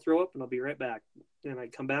go throw up, and I'll be right back. And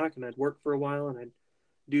I'd come back, and I'd work for a while, and I'd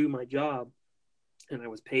do my job. And I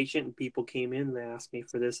was patient, and people came in and they asked me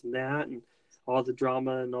for this and that, and all the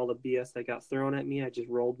drama and all the BS that got thrown at me, I just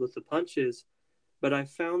rolled with the punches. But I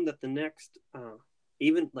found that the next,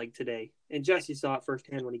 even like today, and Jesse saw it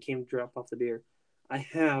firsthand when he came to drop off the beer, I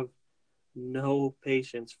have no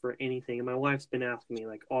patience for anything. And my wife's been asking me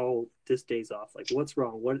like, oh, this day's off. Like, what's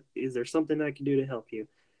wrong? What is there something I can do to help you?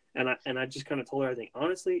 And I just kind of told her, I think,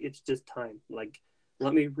 honestly, it's just time. Like,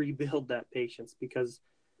 let me rebuild that patience, because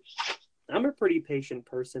I'm a pretty patient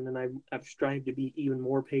person, and I've strived to be even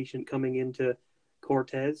more patient coming into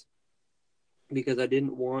Cortez, because I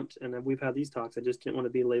didn't want, and we've had these talks, I just didn't want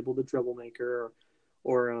to be labeled a troublemaker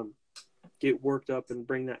or get worked up and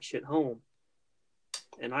bring that shit home.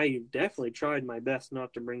 And I definitely tried my best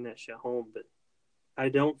not to bring that shit home, but I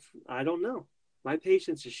don't know. My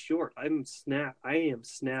patience is short. I am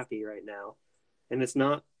snappy right now. And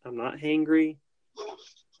I'm not hangry.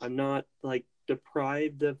 I'm not like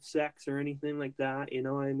deprived of sex or anything like that. You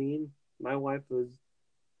know what I mean? My wife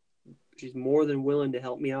she's more than willing to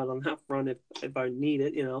help me out on that front if I need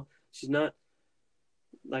it, you know. She's not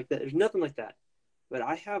like that. There's nothing like that. But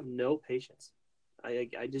I have no patience. I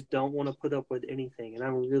just don't want to put up with anything. And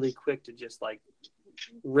I'm really quick to just like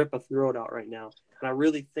rip a throat out right now. And I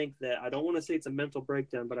really think that, I don't want to say it's a mental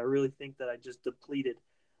breakdown, but I really think that I just depleted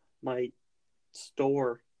my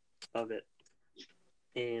store of it.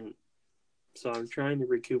 And so I'm trying to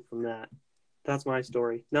recoup from that. That's my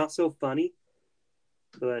story. Not so funny,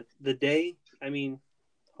 but the day, I mean,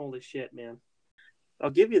 holy shit, man.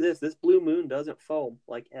 I'll give you this. This Blue Moon doesn't foam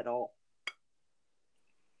like at all.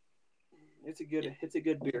 It's a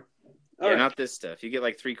good beer. All right. Not this stuff. You get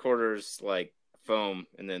like 3/4 like foam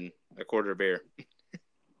and then a quarter beer.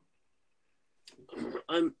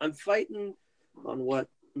 I'm fighting on what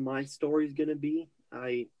my story's gonna be.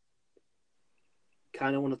 I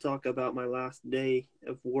kind of want to talk about my last day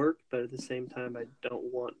of work, but at the same time, I don't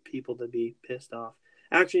want people to be pissed off.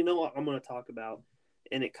 Actually, you know what I'm going to talk about,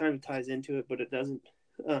 and it kind of ties into it, but it doesn't.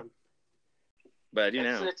 But you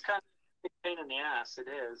know, it's kind of a pain in the ass. It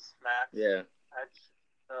is, Matt. Yeah.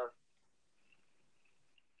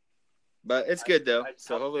 But it's good though.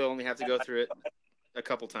 So hopefully, we'll only have to go through it a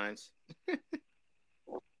couple times.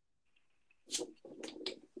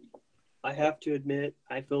 I have to admit,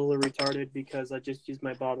 I feel a little retarded because I just used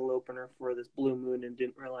my bottle opener for this Blue Moon and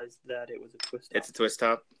didn't realize that it was a twist top. It's a twist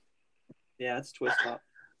top? Yeah, it's a twist top.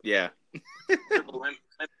 Yeah.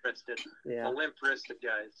 Limp-wristed. Yeah. The limp-wristed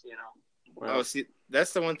guys, you know. Wow. Oh, see,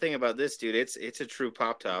 that's the one thing about this, dude. It's a true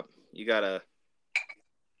pop top. You gotta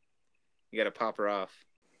pop her off.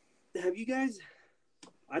 Have you guys,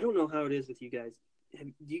 I don't know how it is with you guys.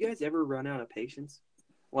 Do you guys ever run out of patience?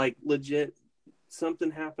 Like, legit, something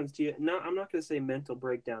happens to you. No, I'm not going to say mental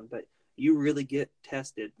breakdown, but you really get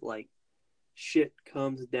tested. Like, shit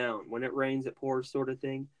comes down. When it rains, it pours sort of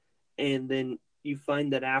thing. And then you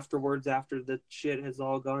find that afterwards, after the shit has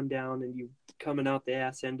all gone down and you coming out the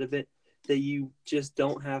ass end of it, that you just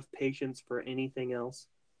don't have patience for anything else.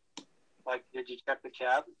 Like, did you check the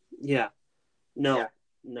cab? Yeah. No.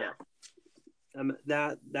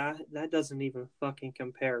 That doesn't even fucking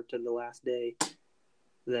compare to the last day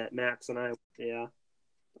that Max and I,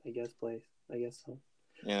 I guess so.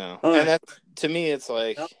 Yeah. And that, to me, it's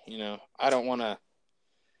like, you know, I don't want to,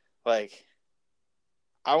 like,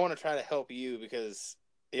 I want to try to help you because,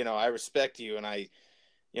 I respect you and I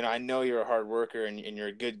know you're a hard worker and you're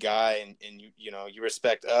a good guy and you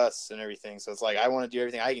respect us and everything. So it's like, I want to do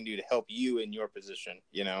everything I can do to help you in your position,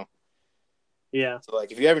 Yeah. So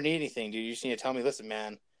like, if you ever need anything, dude, you just need to tell me, listen,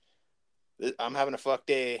 man, I'm having a fuck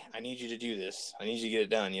day. I need you to do this. I need you to get it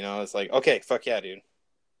done. It's like, okay, fuck yeah, dude.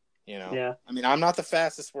 Yeah. I mean, I'm not the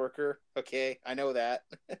fastest worker. Okay. I know that,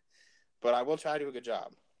 but I will try to do a good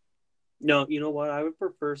job. No, you know what? I would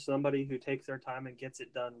prefer somebody who takes their time and gets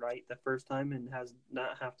it done right the first time and has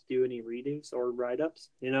not have to do any redos or write-ups.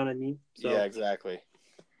 You know what I mean? So yeah, exactly.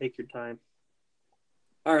 take your time.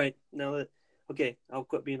 All right. Okay, I'll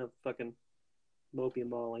quit being a fucking mopey and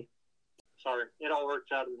molly. Sorry, it all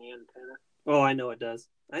works out in the end, Tanner. Oh, I know it does.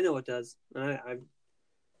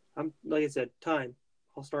 I'm like I said, time.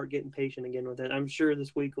 I'll start getting patient again with it. I'm sure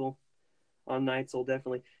this week on nights will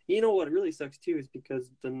definitely. You know what really sucks too is because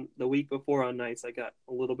the week before on nights I got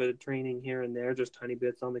a little bit of training here and there, just tiny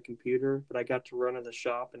bits on the computer, but I got to run in the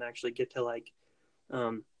shop and actually get to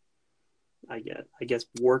I guess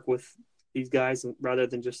work with these guys rather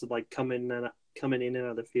than just like coming in and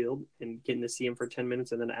out of the field and getting to see them for 10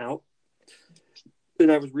 minutes and then out.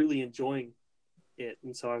 And I was really enjoying it,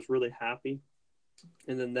 and so I was really happy.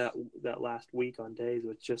 And then that last week on days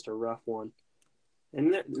was just a rough one.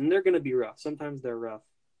 And they're going to be rough. Sometimes they're rough.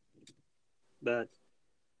 But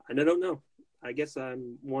I don't know. I guess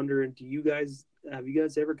I'm wondering, have you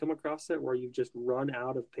guys ever come across that where you've just run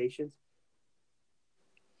out of patience?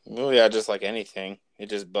 Well, yeah, just like anything. It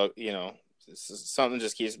just something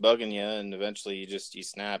just keeps bugging you and eventually you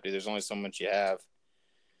snap, dude. There's only so much you have.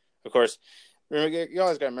 Of course, remember, you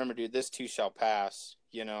always got to remember, dude, this too shall pass,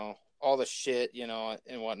 all the shit,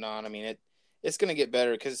 and whatnot. I mean, it's going to get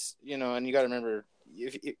better because, and you got to remember,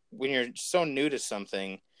 when you're so new to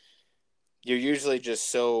something, you're usually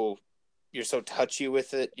just you're so touchy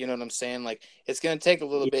with it. You know what I'm saying? Like, it's going to take a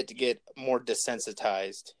little bit to get more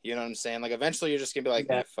desensitized. You know what I'm saying? Like, eventually you're just going to be like,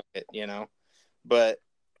 yeah, fuck it, But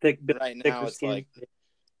right now it's skin. Like,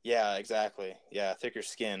 yeah, exactly. Yeah, thicker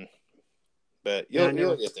skin. But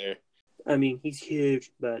you'll get there. I mean, he's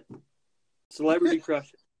huge, but celebrity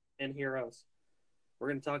crushes and heroes. We're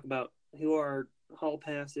going to talk about who our hall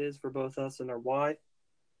pass is for both us and our why.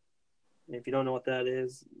 And if you don't know what that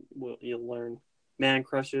is, you'll learn. Man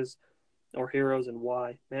crushes or heroes and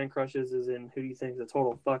why. Man crushes is in who do you think is a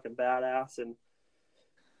total fucking badass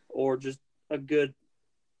or just a good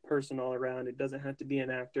person all around. It doesn't have to be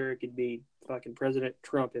an actor. It could be fucking President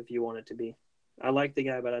Trump if you want it to be. I like the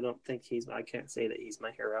guy, but I don't think I can't say that he's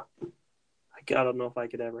my hero. I don't know if I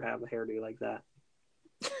could ever have a hairdo like that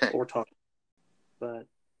or talk.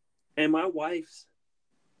 And my wife's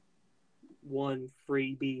one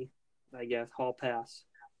freebie, I guess, hall pass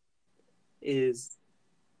is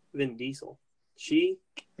Vin Diesel.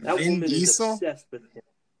 That Vin woman Diesel? Is obsessed with him.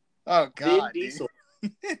 Oh God, Vin Diesel.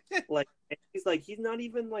 He's not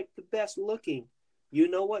even like the best looking. You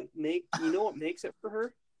know what makes it for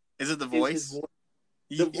her? Is it the voice?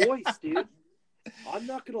 The voice, dude. I'm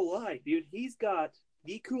not gonna lie, dude. He's got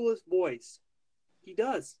the coolest voice. He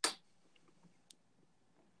does.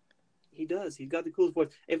 He's got the coolest voice.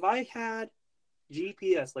 If I had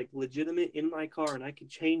GPS, like legitimate, in my car, and I could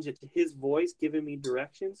change it to his voice giving me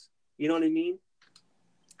directions, you know what I mean?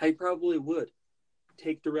 I probably would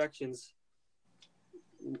take directions.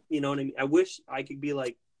 You know what I mean? I wish I could be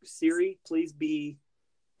like, Siri, please be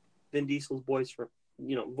Vin Diesel's voice from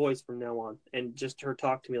now on, and just her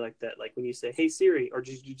talk to me like that. Like when you say, "Hey Siri," or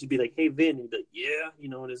just you be like, "Hey Vin," and be like, "Yeah,"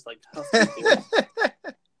 and it's like husky voice.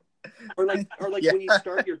 or like yeah. When you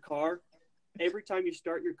start your car, every time you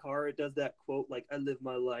start your car, it does that quote like, "I live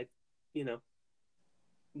my life,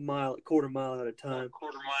 quarter mile at a time."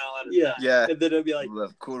 Quarter mile at a time. Yeah. And then it'll be like,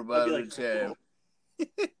 quarter mile at a time.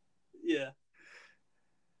 Oh. Yeah.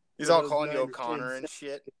 He's all calling you O'Connor and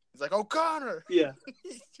shit. He's like, O'Connor. Yeah.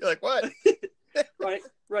 You're like, what?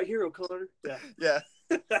 right here, O'Connor. Yeah. Yeah.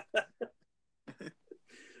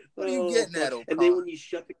 What are you getting at, O'Connor? And then when you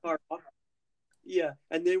shut the car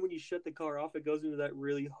off, it goes into that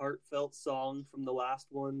really heartfelt song from the last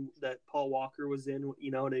one that Paul Walker was in.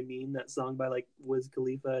 You know what I mean? That song by like Wiz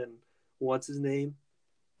Khalifa and what's his name?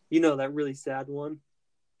 That really sad one.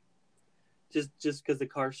 Just because the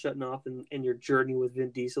car's shutting off and your journey with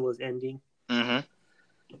Vin Diesel is ending. Mm-hmm.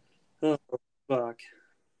 Oh, fuck.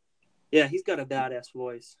 Yeah, he's got a badass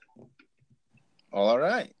voice. All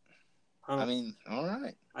right. All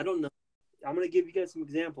right. I don't know. I'm going to give you guys some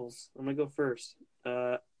examples. I'm going to go first.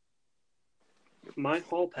 My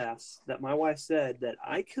hall pass that my wife said that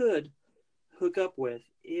I could hook up with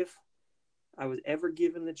if I was ever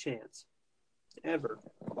given the chance. Ever.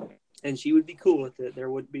 and she would be cool with it. There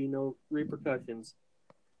would be no repercussions.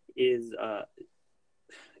 Is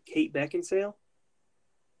Kate Beckinsale?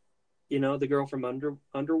 You know, the girl from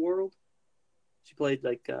Underworld. She played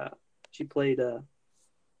the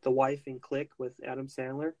wife in Click with Adam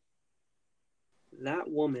Sandler. That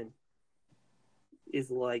woman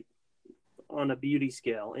is like on a beauty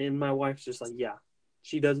scale, and my wife's just like, yeah,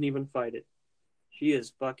 she doesn't even fight it. She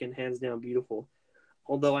is fucking hands down beautiful.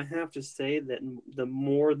 Although I have to say that the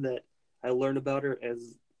more that I learn about her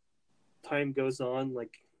as time goes on,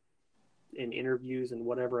 like in interviews and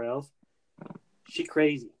whatever else, she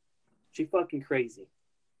crazy. She fucking crazy.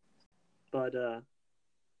 But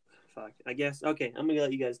fuck. I guess okay. I'm gonna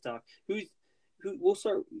let you guys talk. Who? We'll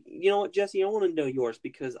start. You know what, Jesse? I want to know yours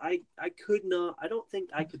because I could not. I don't think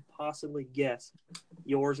I could possibly guess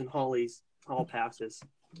yours and Holly's hall passes.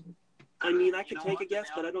 I mean, I could take a guess,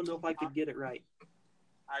 but I don't know if I could get it right.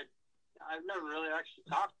 I've never really actually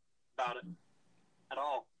talked about it at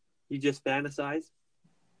all. You just fantasize?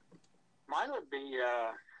 Mine would be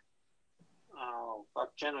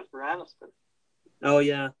Jennifer Aniston. Oh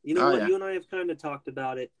yeah. You know what? Yeah. You and I have kind of talked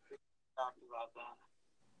about it. Talked about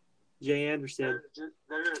that. Jay Anderson.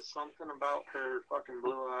 There is something about her fucking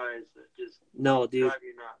blue eyes that just No, dude. drive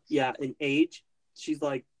you nuts. Yeah, in age, she's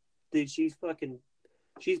like, dude, she's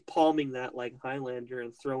palming that like Highlander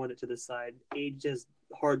and throwing it to the side. Age just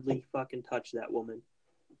hardly fucking touched that woman.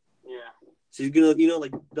 Yeah. She's gonna, you know,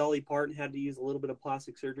 like Dolly Parton had to use a little bit of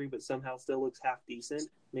plastic surgery, but somehow still looks half decent.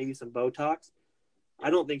 Maybe some Botox. I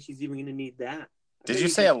don't think she's even gonna need that. Did you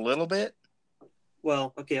say a little bit?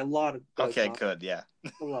 Well, okay, a lot of Botox. Okay, good, yeah.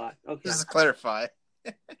 A lot. Okay. Just to clarify.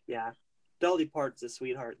 Yeah. Dolly Parton's a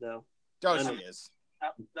sweetheart, though. Oh, she is.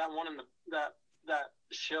 That one in that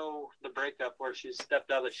show, The Breakup, where she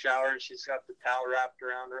stepped out of the shower and she's got the towel wrapped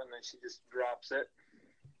around her and then she just drops it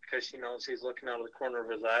because she knows he's looking out of the corner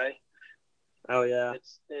of his eye. Oh, yeah.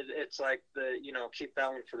 It's like keep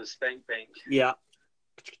that one for the spank bank. Yeah.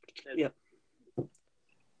 Yep.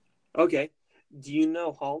 Okay. Do you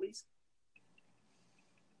know Holly's?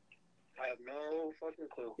 I have no fucking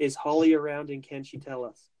clue. Is Holly around and can she tell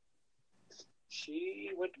us?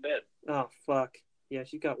 She went to bed. Oh, fuck. Yeah,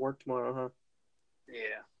 she got work tomorrow, huh?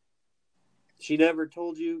 Yeah. She never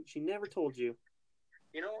told you? She never told you.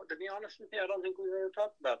 You know, to be honest with you, I don't think we've ever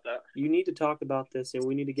talked about that. You need to talk about this, and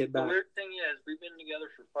we need to get back. The weird thing is, we've been together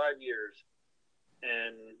for 5 years,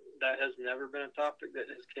 and that has never been a topic that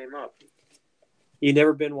has came up. You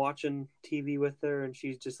never been watching TV with her, and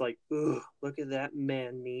she's just like, ugh, look at that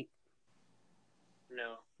man meat.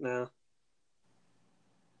 No. No.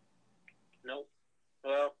 Nope.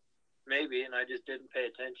 Well, maybe, and I just didn't pay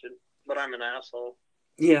attention. But I'm an asshole.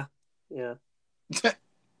 Yeah. Yeah.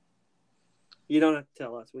 You don't have to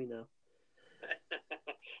tell us. We know.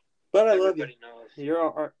 But I love you. Everybody knows. You're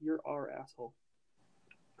our asshole.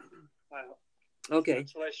 Wow. Okay.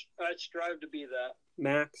 So I strive to be that.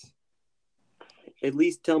 Max, at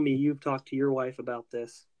least tell me you've talked to your wife about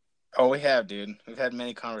this. Oh, we have, dude. We've had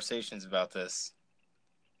many conversations about this.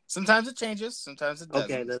 Sometimes it changes. Sometimes it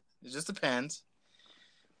doesn't. Okay. It just depends.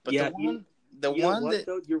 But Yeah, the one that...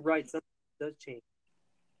 Though? You're right. Something does change.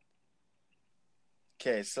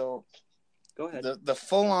 Okay, so... Go ahead. The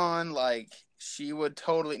full-on, like, she would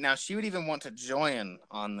totally... Now, she would even want to join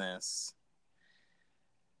on this.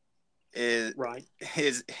 Is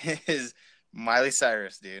Miley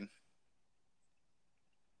Cyrus, dude.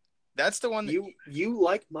 That's the one that... You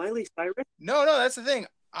like Miley Cyrus? No, that's the thing.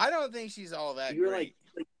 I don't think she's all that You're great.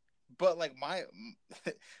 like, but like my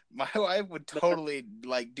wife would totally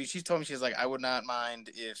like, dude, she told me, she's like, I would not mind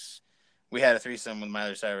if we had a threesome with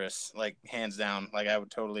Miley Cyrus, like hands down. Like I would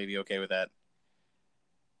totally be okay with that.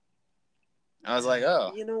 I was like,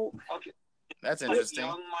 oh, you know, Okay. that's interesting.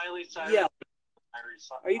 Young Miley Cyrus. yeah.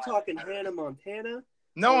 Are you talking Hannah Montana?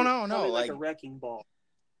 No, Probably like a like wrecking ball.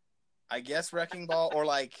 I guess Wrecking Ball, or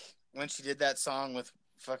like when she did that song with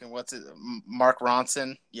fucking what's it, Mark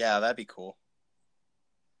Ronson. Yeah, that'd be cool.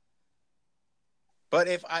 But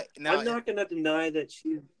if I'm not gonna deny that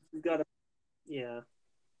she's got a, yeah,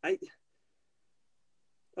 okay.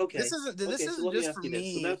 This isn't so just for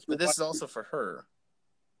me, but this is also for her.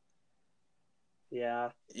 Yeah.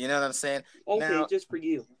 You know what I'm saying? Okay, now, just for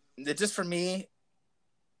you. Just for me,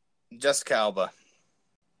 Jessica Alba.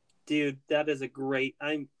 Dude, that is a great.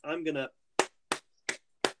 I'm gonna.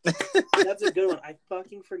 That's a good one. I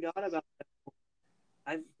fucking forgot about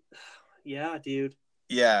that. Yeah, dude.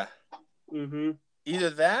 Yeah. Mm-hmm.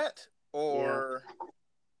 Either that or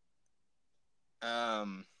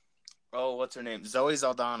what's her name? Zoe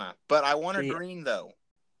Saldana. But I want her green though.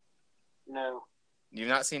 No. You've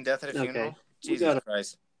not seen Death at a Funeral? Okay. Jesus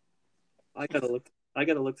Christ. I gotta look. I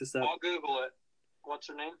gotta look this up. I'll Google it. What's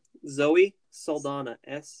her name? Zoe Saldana,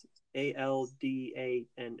 Saldana. Try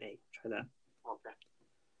that. Okay.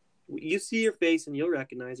 You see her face and you'll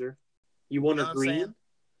recognize her. You want You know her what I'm green? saying?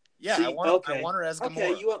 Yeah, See, I want her as Gamora.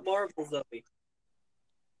 Okay, you want Marvel Zoe.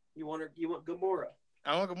 You want Gamora.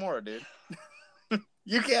 I want Gamora, dude.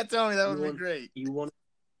 You can't tell me that would be great.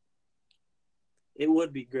 It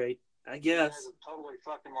would be great, I guess. Totally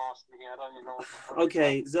fucking lost me. I don't even know.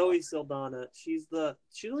 Okay, Zoe Saldana. She's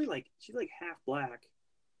like half black,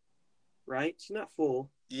 right? She's not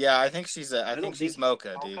full. Yeah, I think she's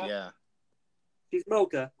Mocha, dude. Mocha? Yeah. She's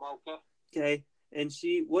Mocha. Mocha. Okay, and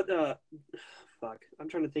fuck. I'm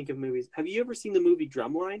trying to think of movies. Have you ever seen the movie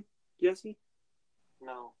Drumline, Jesse?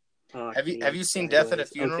 No. Have you seen Death at a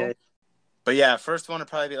Funeral? Okay. But yeah, first one would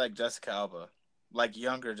probably be like Jessica Alba, like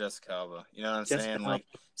younger Jessica Alba. You know what I'm saying? Alba. Like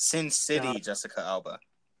Sin City Jessica Alba.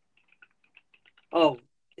 Oh,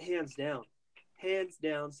 hands down,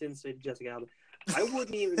 Sin City Jessica Alba. I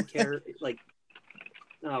wouldn't even care. Like,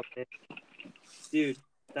 oh man, dude,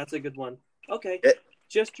 that's a good one. Okay,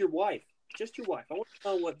 just your wife. I want to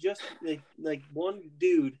know what just like one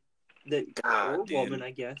dude or woman, I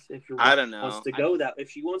guess, if your I don't know wants to go that if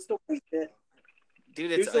she wants to wait it.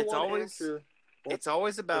 Dude, it's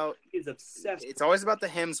always about is obsessed. It's always about the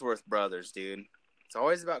Hemsworth brothers, dude. It's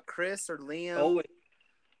always about Chris or Liam. Always.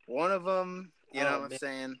 One of them. You know what I'm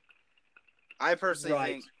saying? I personally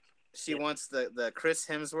think she wants the Chris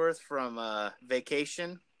Hemsworth from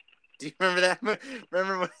Vacation. Do you remember that?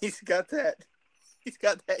 Remember when he's got that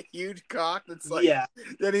huge cock that's like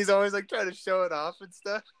then he's always like trying to show it off and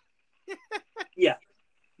stuff. Yeah,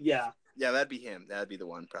 that'd be him. That'd be the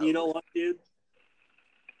one. Probably. You know what, dude?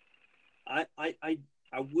 I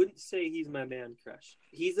wouldn't say he's my man crush.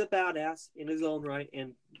 He's a badass in his own right,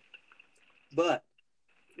 but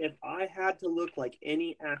if I had to look like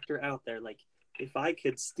any actor out there, like if I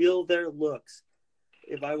could steal their looks,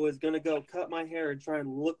 if I was gonna go cut my hair and try and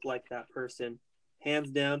look like that person, hands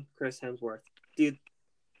down, Chris Hemsworth, dude.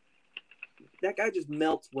 That guy just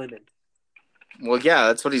melts women. Well, yeah,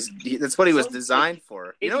 that's what he was designed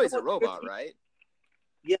for. You know, he's a robot, right?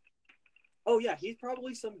 Yeah. Oh yeah, he's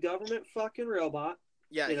probably some government fucking robot.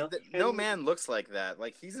 Yeah, no man looks like that.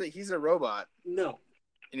 Like he's a robot. No.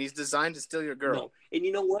 And he's designed to steal your girl. No. And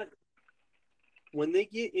you know what? When they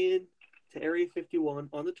get in to Area 51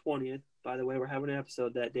 on the 20th, by the way, we're having an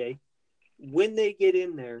episode that day. When they get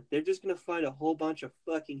in there, they're just going to find a whole bunch of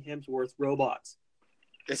fucking Hemsworth robots.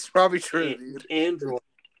 It's probably true, dude. Android.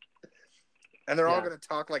 And they're all going to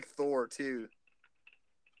talk like Thor, too.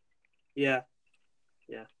 Yeah.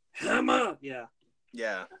 Hammer! Yeah.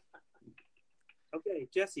 Yeah. Okay,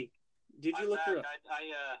 Jesse, did you look her up?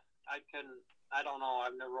 I couldn't. I don't know.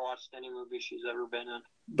 I've never watched any movie she's ever been in.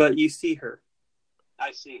 But you see her.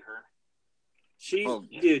 I see her.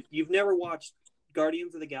 Dude, you've never watched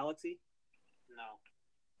Guardians of the Galaxy? No.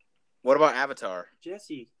 What about Avatar?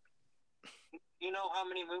 Jesse. You know how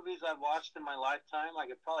many movies I've watched in my lifetime? I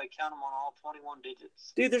could probably count them on all 21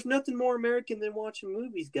 digits. Dude, there's nothing more American than watching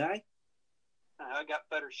movies, guy. I got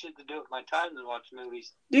better shit to do with my time than watch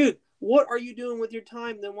movies. Dude, what are you doing with your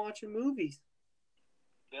time than watching movies?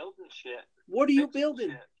 Building shit. What are you building?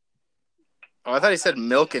 Shit. Oh, I thought he said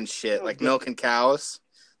milk and shit, like milk and cows.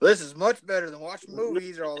 This is much better than watching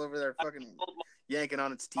movies. Or all over there fucking yanking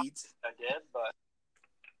on its teats. I did, but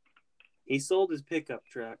he sold his pickup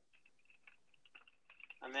truck.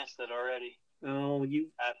 I missed it already. Oh,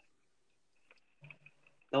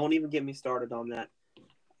 don't even get me started on that.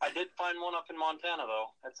 I did find one up in Montana, though.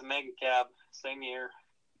 It's a mega cab, same year.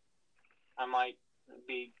 I might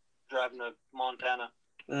be driving to Montana.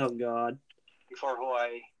 Oh, God. Before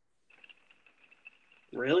Hawaii.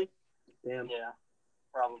 Really? Damn. Yeah,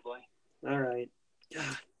 probably. All right.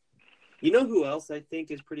 God. You know who else I think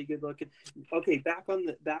is pretty good looking? Okay, back on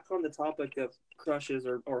the topic of crushes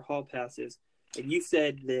or hall passes, and you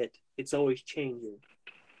said that it's always changing.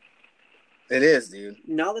 It is, dude.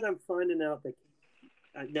 Now that I'm finding out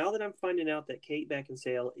that Kate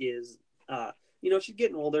Beckinsale is, she's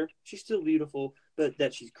getting older. She's still beautiful, but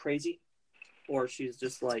that she's crazy, or she's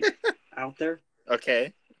just like out there.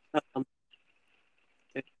 Okay.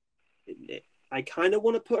 I kind of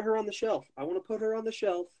want to put her on the shelf. I want to put her on the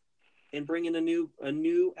shelf and bring in a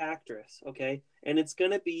new actress. Okay, and it's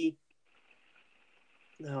gonna be.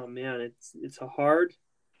 Oh man, it's a hard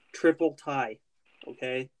triple tie.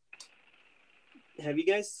 Okay. Have you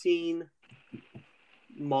guys seen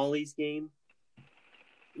Molly's Game?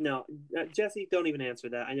 No, Jesse, don't even answer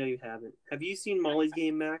that. I know you haven't. Have you seen Molly's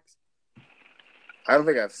Game, Max? I don't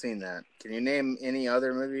think I've seen that. Can you name any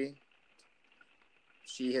other movie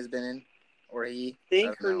she has been in or he. I think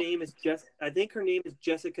don't her know. name is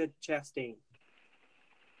Jessica Chastain.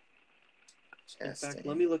 In fact,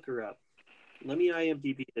 let me look her up. Let me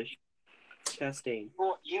IMDb this. Chastain.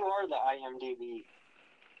 Well, you are the IMDb.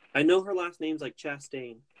 I know her last name's like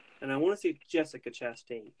Chastain, and I want to say Jessica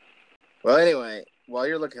Chastain. Well, anyway, while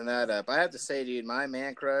you're looking that up, I have to say, dude, my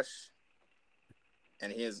man crush,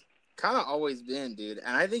 and he has kind of always been, dude,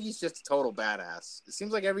 and I think he's just a total badass. It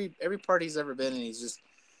seems like every part he's ever been in, he's just,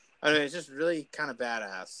 I mean, it's just really kind of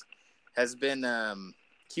badass. Has been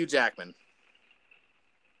Hugh Jackman.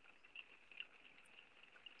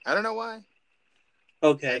 I don't know why.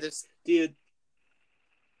 Okay, dude,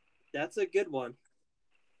 that's a good one.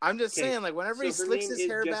 I'm just saying, like, whenever he slicks his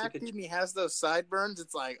hair back, dude, and he has those sideburns,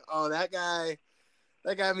 it's like, oh, that guy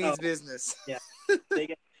means business. Yeah,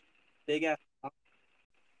 they got.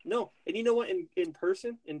 No, and you know what? In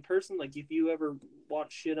person, like, if you ever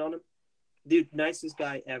watch shit on him, dude, nicest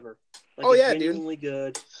guy ever. Like, genuinely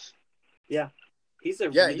good. Yeah, he's a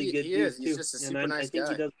really good dude is. too. He's just a super nice guy. I think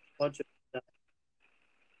he does a bunch of stuff.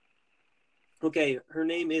 Okay, her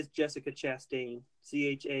name is Jessica Chastain.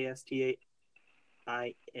 Chastain.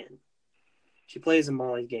 She plays in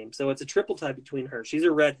Molly's Game, so it's a triple tie between her. She's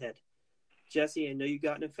a redhead. Jesse, I know you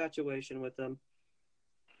got an infatuation with them.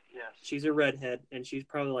 Yes. She's a redhead, and she's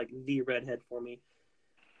probably like the redhead for me.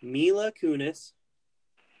 Mila Kunis.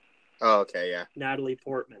 Oh, okay, yeah. Natalie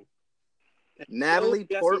Portman. Natalie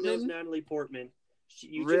Portman? Jesse knows Natalie Portman.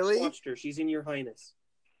 You really? just watched her. She's in Your Highness.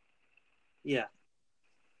 Yeah.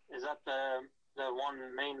 Is that the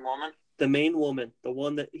one main woman? The main woman. The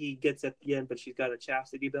one that he gets at the end, but she's got a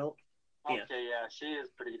chastity belt. Okay, yeah. She is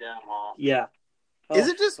pretty damn hot. Yeah. Is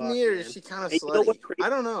it just me, or is she kind of slutty? You know I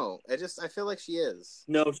don't know. I feel like she is.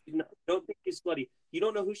 No, she's not. Don't think she's slutty. You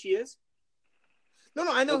don't know who she is? No,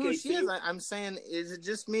 I know who she is. I'm saying, is it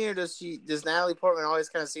just me, or does Natalie Portman always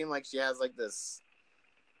kind of seem like she has like this?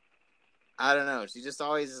 I don't know. She just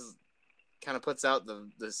always kind of puts out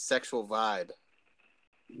the sexual vibe.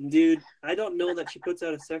 Dude, I don't know that she puts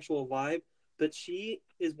out a sexual vibe, but she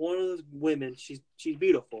is one of those women. She's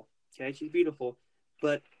beautiful. Okay, she's beautiful,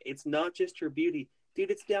 but it's not just her beauty, dude.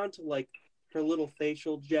 It's down to like her little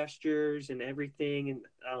facial gestures and everything. And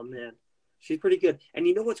oh man, she's pretty good. And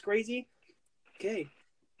you know what's crazy? Okay,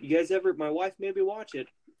 you guys ever? My wife made me watch it.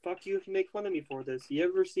 Fuck you if you make fun of me for this. You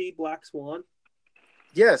ever see Black Swan?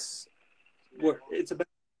 Yes. Where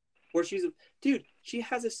she's dude, she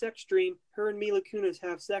has a sex dream. Her and Mila Kunis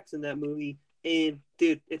have sex in that movie, and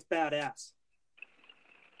dude, it's badass.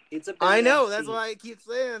 It's a badass I know, that's scene. why I keep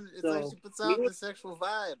saying it's like she puts out the sexual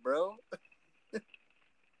vibe, bro.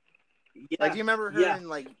 Yeah, like, do you remember her in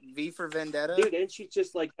like V for Vendetta? Dude, and she's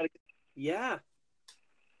just like, yeah.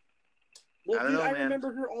 Well, I don't know, I man.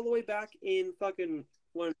 remember her all the way back in fucking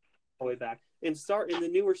all the way back in the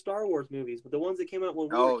newer Star Wars movies, but the ones that came out when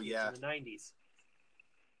we were kids in the 90s.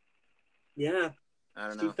 Yeah. I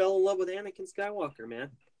don't know. She fell in love with Anakin Skywalker,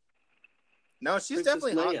 man. No, she's Princess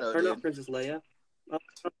definitely Leia. hot, though, or dude. not Princess Leia.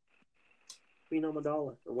 Queen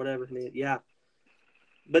Amidala, or whatever her name is. Yeah.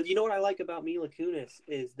 But you know what I like about Mila Kunis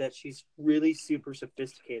is that she's really super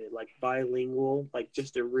sophisticated, like bilingual, like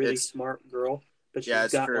just a really smart girl. But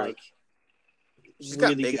she's got true. like she's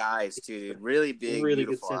got big eyes too, dude. Really big, really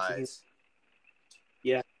beautiful good sense eyes.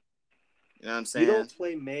 Yeah. You know what I'm saying? You don't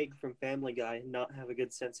play Meg from Family Guy and not have a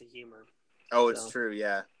good sense of humor. Oh, it's true,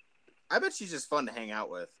 yeah. I bet she's just fun to hang out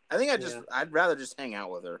with. I think I'd rather just hang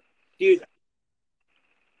out with her. Dude.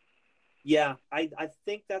 Yeah, I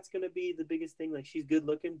think that's going to be the biggest thing. Like, she's good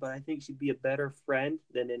looking, but I think she'd be a better friend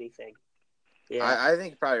than anything. Yeah, I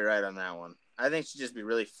think you're probably right on that one. I think she'd just be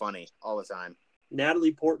really funny all the time.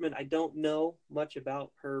 Natalie Portman, I don't know much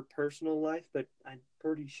about her personal life, but I'm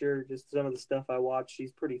pretty sure just some of the stuff I watch,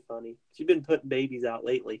 she's pretty funny. She's been putting babies out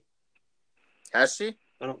lately. Has she?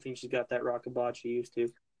 I don't think she's got that rockabye she used to.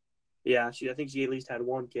 Yeah, I think she at least had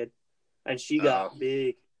one kid, and she got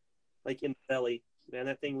big, like in the belly. Man,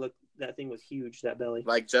 that thing was huge. That belly,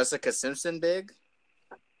 like Jessica Simpson, big.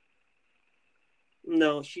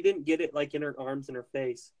 No, she didn't get it like in her arms and her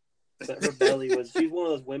face, but her belly was. She's one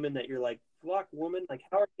of those women that you're like, fuck, woman, like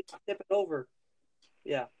how are you tipping over?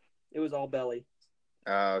 Yeah, it was all belly.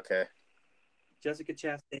 Oh, okay. Jessica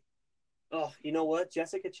Chastain. Oh, you know what?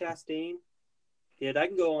 Jessica Chastain. Dude, I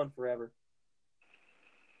can go on forever.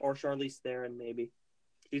 Or Charlize Theron, maybe.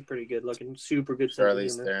 She's pretty good looking. Super good.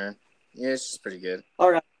 Charlize Theron. Yeah, she's pretty good.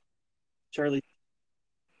 All right. Charlie.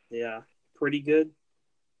 Yeah, pretty good.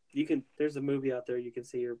 There's a movie out there you can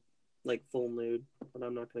see her like full nude, but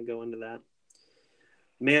I'm not going to go into that.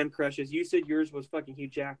 Man crushes. You said yours was fucking Hugh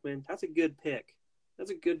Jackman. That's a good pick.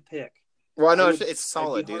 Well, I know it's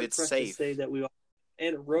solid, dude. It's safe. To say that we all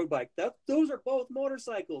and a road bike. Those are both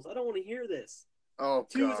motorcycles. I don't want to hear this. Oh,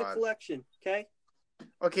 2 God. is a collection, okay?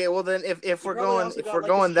 Okay, well then, if we're probably going also if got, we're like,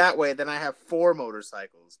 going a- that way, then I have 4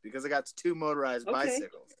 motorcycles because I got 2 motorized Okay.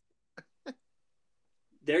 bicycles.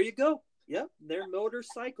 There you go. Yep, they're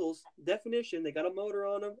motorcycles. Definition, they got a motor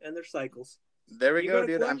on them, and they're cycles. There we You go, got a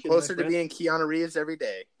dude. I'm collection, closer my to friend. being Keanu Reeves every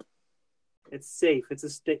day. It's safe. It's a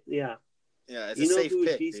yeah. Yeah, it's You a know safe who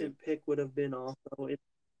pick, a decent dude. pick would have been also?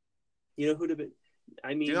 You know who'd have been?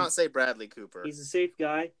 I mean, Do not say Bradley Cooper. he's a safe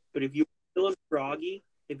guy, but if you were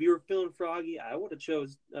feeling froggy, I would have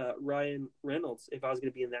chose Ryan Reynolds if I was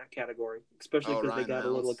going to be in that category, especially because they Ryan got a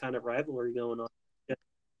little Reynolds. kind of rivalry going on.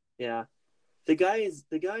 Yeah, the guy's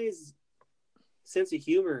sense of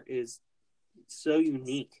humor is so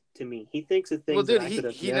unique to me. He thinks of things Well, dude, that I could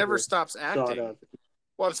have he never stops thought acting. of.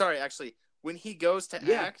 Well, I'm sorry, actually, when he goes to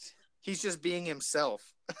Yeah. act, he's just being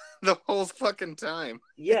himself the whole fucking time.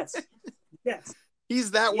 Yes, yes,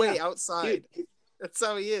 He's that way Yeah, outside. dude. That's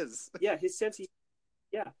how he is. Yeah, his sense of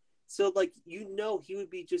So like he would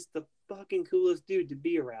be just the fucking coolest dude to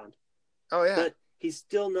be around. Oh yeah. But he's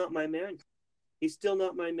still not my man. He's still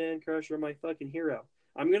not my man crush or my fucking hero.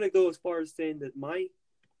 I'm gonna go as far as saying that my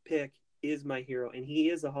pick is my hero, and he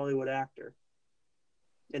is a Hollywood actor,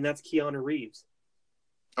 and that's Keanu Reeves.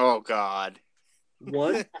 Oh God.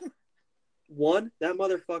 One, that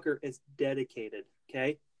motherfucker is dedicated.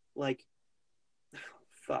 Okay, like,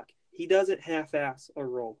 fuck, he doesn't half-ass a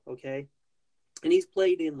role. Okay, and he's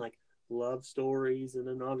played in like love stories, and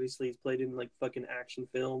then obviously he's played in like fucking action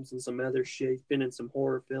films and some other shit. He's been in some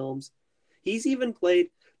horror films. He's even played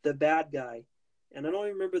the bad guy, and I don't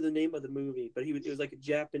even remember the name of the movie, but it was like a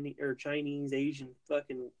Japanese or Chinese Asian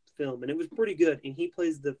fucking film, and it was pretty good. And he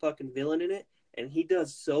plays the fucking villain in it, and he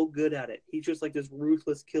does so good at it. He's just like this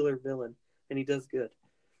ruthless killer villain, and he does good.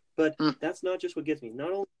 But that's not just what gets me.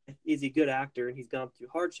 Not only is he a good actor, and he's gone through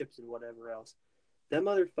hardships and whatever else, that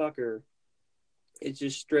motherfucker is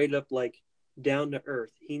just straight up like down to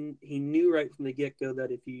earth. He knew right from the get go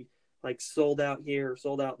that if he like sold out here or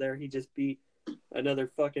sold out there, he'd just be another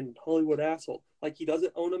fucking Hollywood asshole. Like, he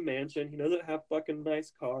doesn't own a mansion. He doesn't have fucking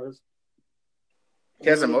nice cars. He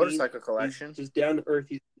has a You know what I mean? motorcycle collection. He's just down to earth.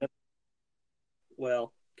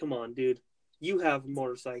 Well, come on, dude. You have a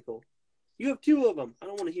motorcycle. You have 2 of them. I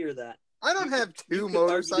don't want to hear that. I don't have 2 you could argue that you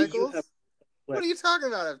motorcycles. have- What are you talking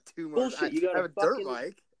about? I have 2 motorcycles. Bullshit, you got I have a a dirt fucking-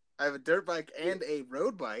 bike. I have a dirt bike and a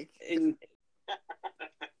road bike. And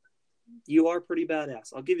you are pretty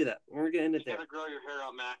badass. I'll give you that. We're gonna end it You there. gotta grow your hair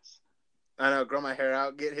out, Max. I know, grow my hair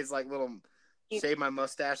out, get his like little shave my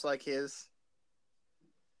mustache like his.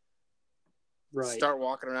 Right. Start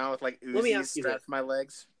walking around with like Let me Uzis ask you strapped this. to my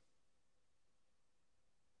legs.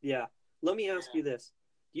 Yeah. Let me ask you this.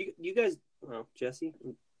 You guys, well, Jesse,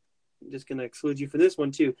 I'm just gonna exclude you for this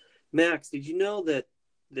one too. Max, did you know that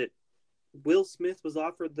Will Smith was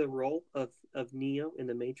offered the role of Neo in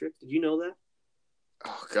The Matrix? Did you know that?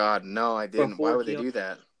 Oh God, no, I didn't. Why would they do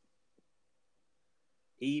that?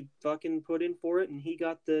 He fucking put in for it, and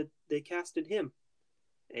they casted him,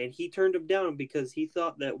 and he turned him down because he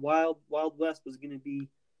thought that Wild West was going to be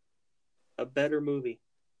a better movie.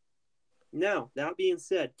 Now, that being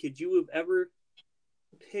said, could you have ever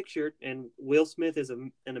pictured? And Will Smith is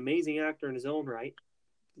an amazing actor in his own right,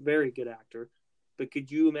 very good actor, but could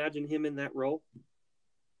you imagine him in that role?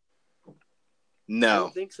 I No.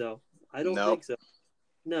 don't think so. I don't Nope. think so.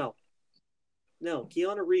 No,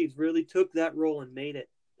 Keanu Reeves really took that role and made it.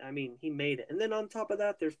 I mean, he made it. And then on top of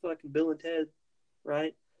that, there's fucking Bill and Ted,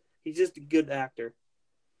 right? He's just a good actor.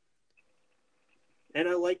 And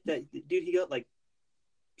I like that. Dude, he got like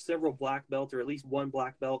several black belts, or at least one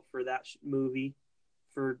black belt for that movie,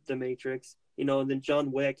 for The Matrix. You know, and then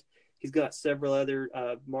John Wick, he's got several other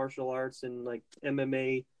martial arts and like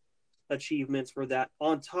MMA achievements for that,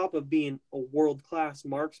 on top of being a world-class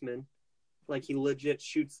marksman. Like, he legit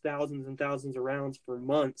shoots thousands and thousands of rounds for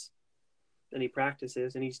months, and he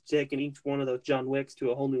practices, and he's taking each one of those John Wicks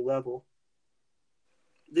to a whole new level.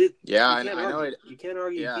 Yeah, I can't know argue. it. You can't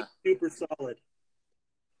argue. Yeah. He's super solid.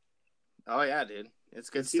 Oh yeah, dude, it's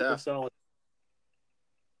good Super stuff. solid.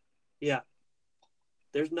 Yeah.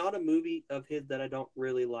 There's not a movie of his that I don't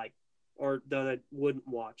really like, or that I wouldn't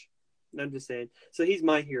watch. I'm just saying. So he's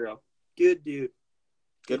my hero. Good dude.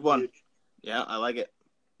 Good one. Dude. Yeah, I like it.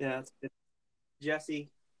 Yeah, that's good. Jesse,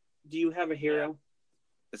 do you have a hero?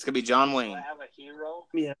 It's gonna be John Do Wayne. I have a hero?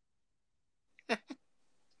 Yeah.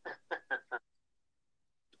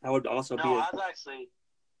 I would also No, I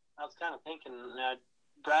was kind of thinking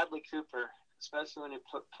Bradley Cooper, especially when he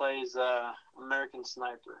plays American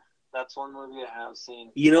Sniper. That's one movie I have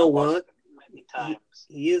seen. You know I've watched what? it many times.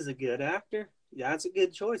 He is a good actor. That's a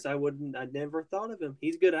good choice. I never thought of him.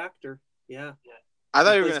 He's a good actor. Yeah. I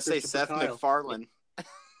thought He you were plays gonna say Christopher Seth Kyle. MacFarlane,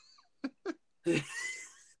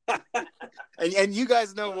 and you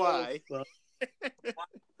guys know why. Well,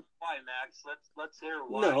 Why, Max? Let's hear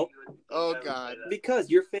why. No. You would think Oh, I would God. say that. because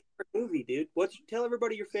your favorite movie, dude. Tell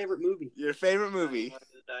everybody your favorite movie. Your favorite movie?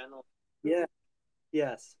 Yeah.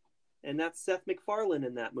 Yes. And that's Seth MacFarlane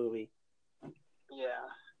in that movie. Yeah.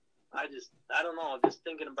 I don't know. Just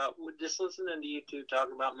thinking about, just listening to you two talk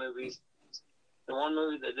about movies. The one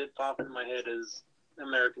movie that did pop into my head is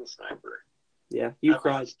American Sniper. Yeah. You I've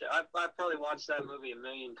cried. I've probably watched that movie a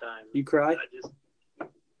million times. You cried?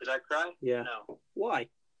 Did I cry? Yeah. No. Why?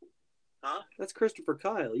 Huh? That's Christopher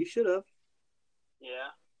Kyle. You should have. Yeah.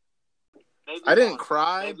 Maybe I didn't once.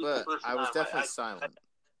 cry, Maybe but the first I was time. definitely silent.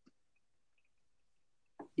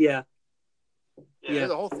 Yeah. Yeah,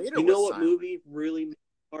 the whole theater You know was what silent. movie really made it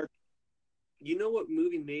hard? You know what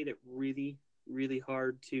movie made it really, really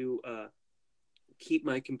hard to keep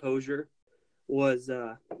my composure? Was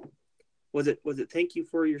it Thank You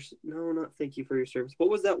for Your... No, not Thank You for Your Service.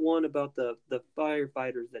 What was that one about the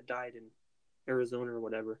firefighters that died in Arizona or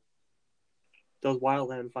whatever? Those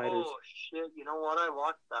wildland fighters. Oh, shit. You know what? I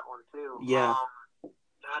watched that one, too. Yeah.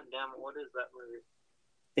 God damn it. What is that movie?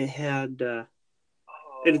 It had...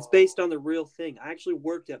 And it's based on the real thing. I actually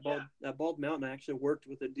worked at Bald Mountain. I actually worked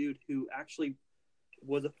with a dude who actually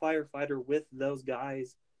was a firefighter with those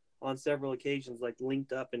guys on several occasions, like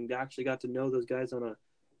linked up, and actually got to know those guys on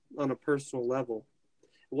a personal level.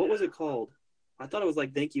 What was it called? I thought it was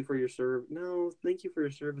like Thank You for Your Service. No, Thank You for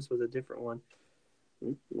Your Service was a different one.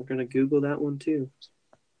 We're gonna Google that one too.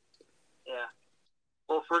 Yeah.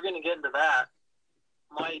 Well, if we're gonna get into that,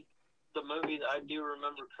 the movie that I do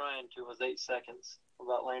remember crying to was 8 Seconds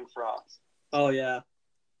about Lane Frost. Oh yeah,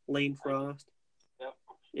 Lane Frost. Yep.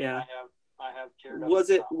 Yeah. I have teared up.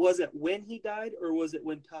 Was it when he died, or was it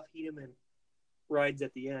when Tuff Hedeman rides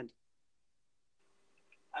at the end?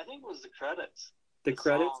 I think it was the credits. The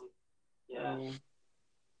credits? Song. Yeah.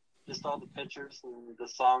 Just all the pictures and the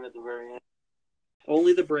song at the very end.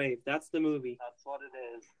 Only the Brave. That's the movie. That's what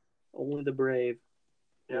it is. Only the Brave.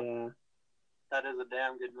 Yep. Yeah. That is a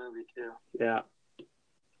damn good movie too. Yeah.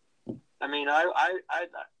 I mean, I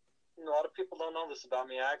a lot of people don't know this about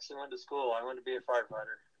me. I actually went to school. I went to be a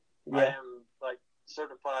firefighter. Yeah. I am like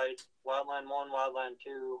certified Wildland 1, Wildland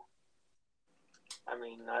 2. I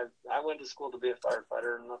mean, I went to school to be a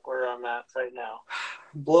firefighter, and look where I'm at right now.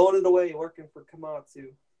 Blowing it away, working for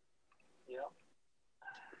Komatsu. Yeah.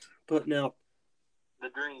 Putting out The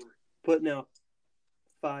dream. Putting out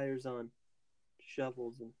fires on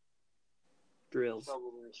shovels and drills.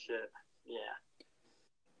 Shovels and shit. Yeah.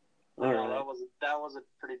 All right. That was a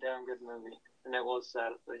pretty damn good movie, and it was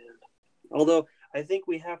sad at the end. Although I think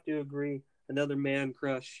we have to agree, another man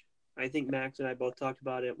crush. I think Max and I both talked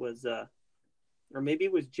about it was, or maybe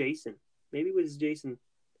it was Jason. Maybe it was Jason.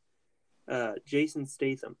 Jason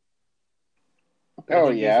Statham. Oh, I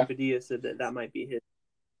think yeah. Jason Padilla said that might be his.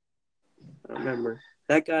 I don't remember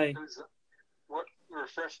that guy. What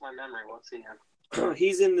refresh my memory? What's he in?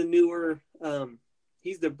 He's in the newer.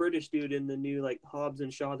 He's the British dude in the new like Hobbs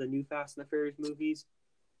and Shaw, the new Fast and the Furious movies.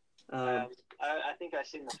 I think I've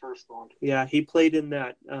seen the first one. Yeah, he played in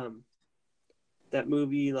that that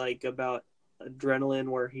movie like about adrenaline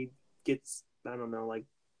where he gets, I don't know, like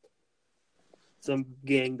some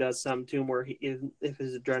gang does something to him where if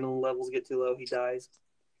his adrenaline levels get too low, he dies.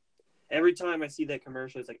 Every time I see that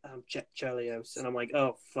commercial, it's like, I'm Jack Chelios, and I'm like,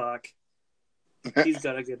 oh fuck, he's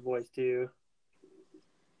got a good voice too.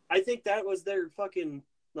 I think that was their fucking,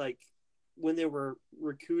 like, when they were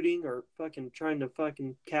recruiting or fucking trying to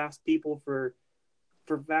fucking cast people for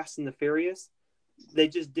Fast and the Furious, they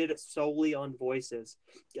just did it solely on voices.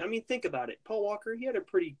 I mean, think about it. Paul Walker, he had a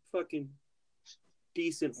pretty fucking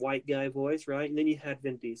decent white guy voice, right? And then you had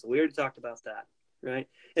Vin Diesel. We already talked about that, right?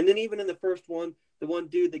 And then even in the first one, the one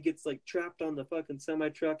dude that gets like trapped on the fucking semi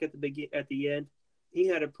truck at the end, he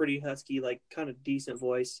had a pretty husky, like kind of decent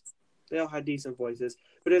voice. They all had decent voices,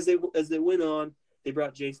 but as they went on, they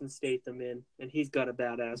brought Jason Statham in, and he's got a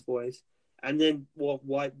badass voice. And then, well,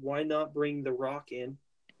 why not bring The Rock in?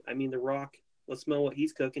 I mean, The Rock. Let's smell what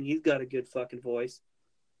he's cooking. He's got a good fucking voice.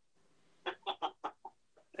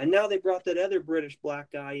 And now they brought that other British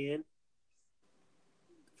black guy in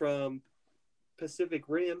from Pacific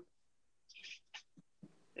Rim,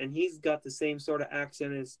 and he's got the same sort of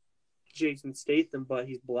accent as Jason Statham, but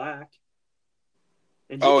he's black.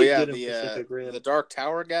 And Oh yeah, the Dark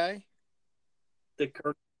Tower guy. The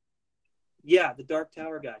Dark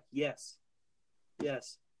Tower guy. Yes.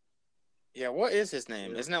 Yeah, what is his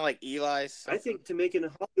name? Yeah. Isn't it like Eli? I think to make it in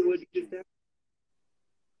Hollywood, you just have...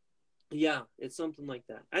 Yeah, it's something like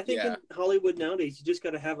that. I think Yeah. in Hollywood nowadays, you just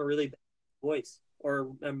got to have a really bad voice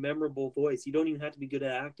or a memorable voice. You don't even have to be good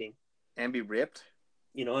at acting. And be ripped.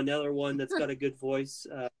 You know, another one that's got a good voice,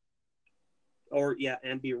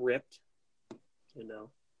 and be ripped. You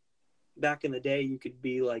know, back in the day, you could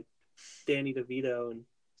be like Danny DeVito and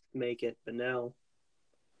make it, but now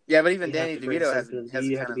Yeah, but even you have Danny to bring DeVito something. has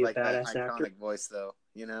You have kind to of be a like that badass actor. iconic voice, though.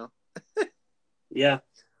 You know. Yeah,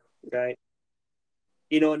 right.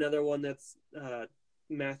 You know, another one that's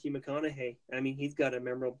Matthew McConaughey. I mean, he's got a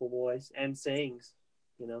memorable voice and sayings.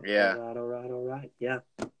 You know, Yeah. all right. Yeah.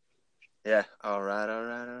 Yeah. All right.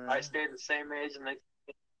 I stayed the same age, and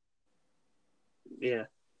Yeah.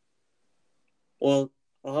 Well,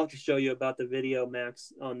 I'll have to show you about the video,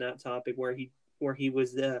 Max, on that topic where he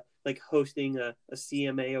was like hosting a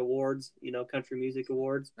CMA Awards, you know, Country Music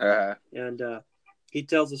Awards, and he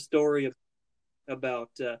tells a story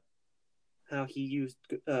about how he used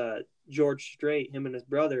George Strait, him and his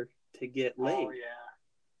brother, to get laid. Oh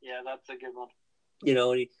yeah, that's a good one. You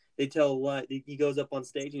know, and they tell a lot. He goes up on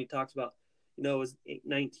stage and he talks about, you know, it was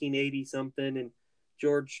 1980 something, and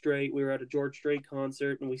George Strait. We were at a George Strait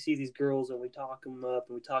concert, and we see these girls, and we talk them up,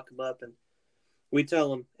 and we tell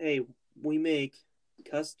them, hey, we make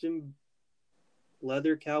custom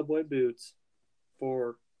leather cowboy boots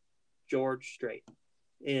for George Strait,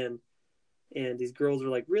 and these girls are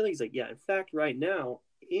like, really? He's like, yeah. In fact, right now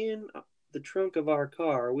in the trunk of our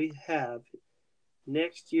car, we have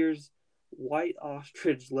next year's white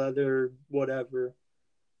ostrich leather, whatever,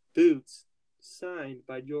 boots signed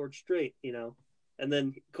by George Strait, you know. And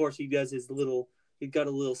then, of course, he does his little, he got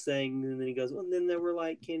a little saying, and then he goes, well, and then they were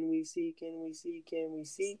like, can we see,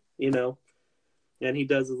 you know. And he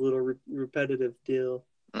does a little repetitive deal.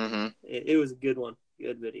 Mm-hmm. It was a good one.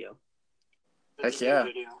 Good video. Heck yeah.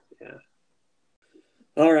 Yeah.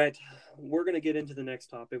 All right. We're going to get into the next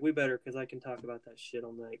topic. We better, because I can talk about that shit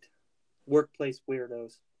all night. Workplace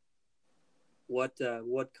weirdos. What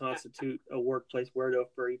constitute a workplace weirdo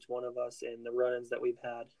for each one of us and the run-ins that we've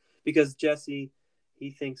had? Because Jesse, he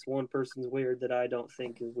thinks one person's weird that I don't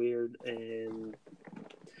think is weird,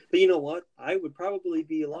 but you know what? I would probably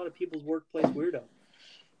be a lot of people's workplace weirdo.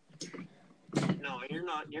 No, you're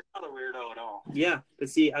not. You're not a weirdo at all. Yeah, but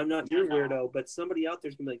see, I'm not your weirdo, but somebody out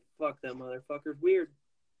there's gonna be like, "Fuck that motherfucker's weird,"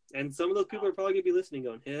 and some of those people are probably gonna be listening,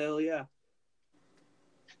 going, "Hell yeah."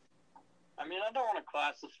 I mean, I don't want to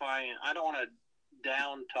classify. I don't want to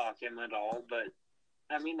down talk him at all, but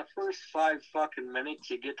I mean, the first 5 fucking minutes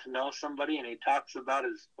you get to know somebody, and he talks about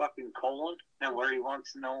his fucking colon and where he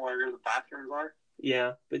wants to know where the bathrooms are.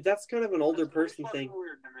 Yeah, but that's kind of an older person thing.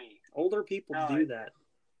 Weird to me. Older people do that.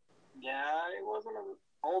 Yeah, he wasn't an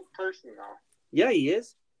old person though. Yeah, he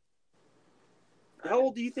is. How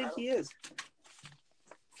old do you think he is?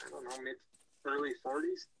 I don't know, mid early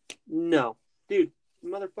 40s. No, dude,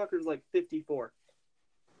 motherfucker's like 54.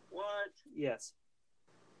 What? Yes.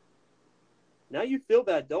 Now you feel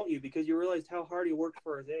bad, don't you? Because you realized how hard he worked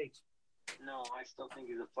for his age. No, I still think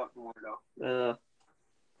he's a fucking weirdo.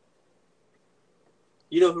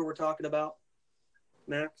 You know who we're talking about?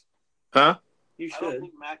 Max? Huh? You should. I don't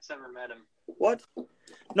think Max ever met him. What?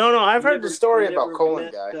 No, I've heard the story about colon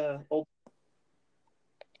met, guy.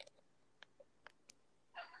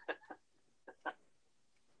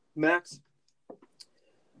 Max?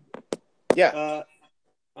 Yeah.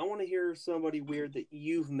 I want to hear somebody weird that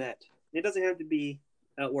you've met. It doesn't have to be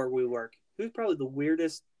at where we work. Who's probably the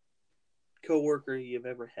weirdest coworker you've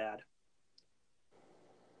ever had?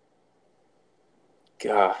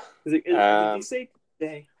 God. Did you say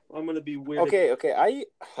today? I'm gonna be weird. Okay.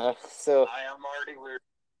 So I am already weird.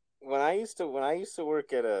 When I used to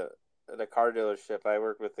work at a car dealership, I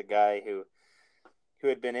worked with a guy who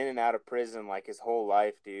had been in and out of prison like his whole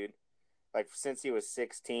life, dude. Like since he was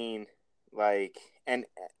 16, like and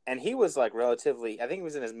he was like relatively, I think he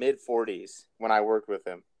was in his mid 40s when I worked with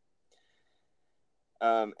him.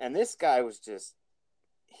 And this guy was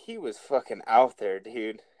he was fucking out there,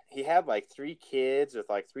 dude. He had like 3 kids with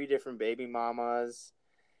like 3 different baby mamas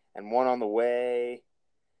and one on the way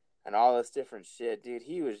and all this different shit, dude.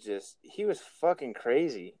 He was fucking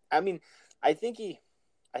crazy. I mean, I think he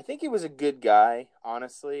was a good guy,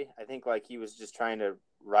 honestly. I think like he was just trying to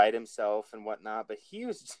right himself and whatnot, but he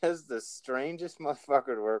was just the strangest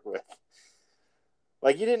motherfucker to work with.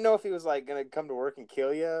 Like, you didn't know if he was like gonna come to work and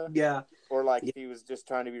kill you, yeah, or like if he was just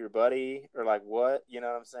trying to be your buddy, or like what, you know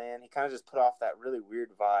what I'm saying? He kind of just put off that really weird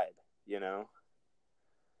vibe, you know.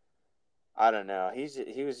 I don't know.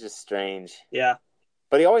 He was just strange. Yeah,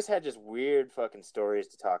 but he always had just weird fucking stories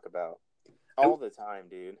to talk about all the time,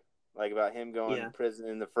 dude. Like about him going to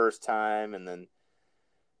prison the first time, and then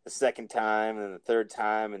the second time and then the third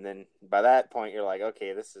time, and then by that point you're like,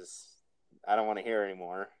 okay, I don't want to hear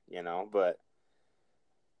anymore, but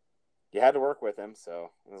you had to work with him,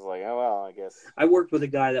 so it was like, oh well, I guess. I worked with a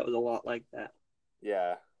guy that was a lot like that.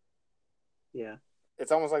 Yeah. Yeah.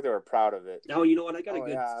 It's almost like they were proud of it. Oh, you know what? I got a good.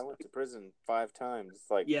 Yeah, I went to prison 5 times. It's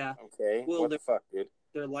like, yeah. Okay, well, what the fuck, dude?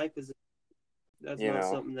 Their life is. That's not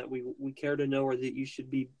something that we care to know or that you should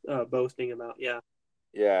be boasting about. Yeah.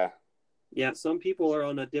 Yeah. Yeah. Some people are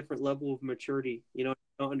on a different level of maturity. Don't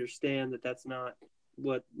understand that that's not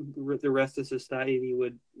what the rest of society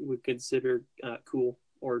would consider cool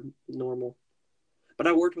or normal. But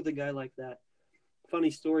I worked with a guy like that. Funny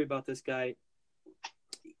story about this guy.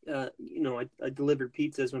 I delivered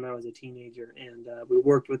pizzas when I was a teenager, and we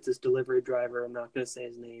worked with this delivery driver. I'm not going to say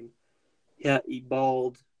his name. Yeah, he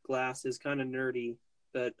bald, glasses, kind of nerdy,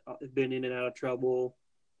 but been in and out of trouble,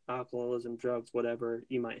 alcoholism, drugs, whatever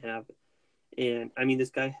you might have. And I mean, this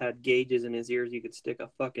guy had gauges in his ears you could stick a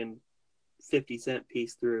fucking 50-cent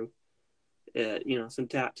piece through. Some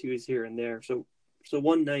tattoos here and there. So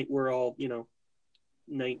one night we're all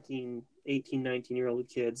 18, 19-year-old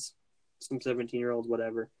kids, some 17-year-olds,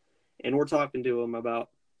 whatever, and we're talking to him about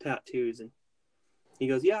tattoos, and he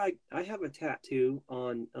goes, yeah, I have a tattoo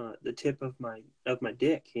on the tip of my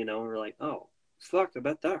dick, and we're like, oh fuck, I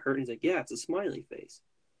bet that hurt. And he's like, yeah, it's a smiley face.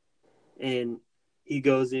 And he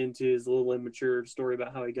goes into his little immature story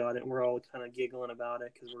about how he got it, and we're all kind of giggling about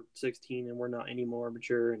it because we're 16 and we're not any more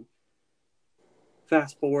mature. And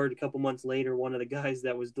fast forward a couple months later, one of the guys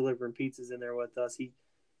that was delivering pizzas in there with us,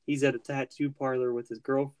 he's at a tattoo parlor with his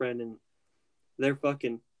girlfriend, and they're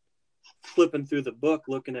fucking flipping through the book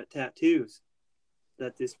looking at tattoos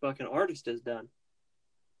that this fucking artist has done.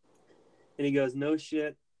 And he goes, no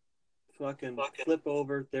shit, fucking flip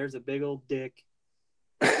over, there's a big old dick,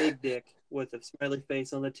 big dick with a smiley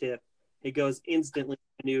face on the tip. He goes, instantly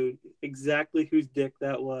I knew exactly whose dick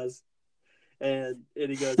that was. And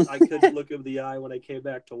he goes, I couldn't look him in the eye when I came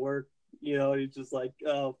back to work. He's just like,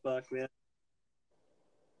 oh fuck, man.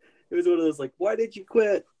 It was one of those like, why did you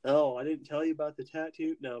quit? Oh, I didn't tell you about the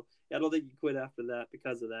tattoo? No, I don't think you quit after that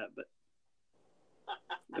because of that. But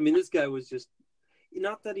I mean, this guy was just,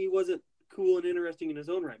 not that he wasn't cool and interesting in his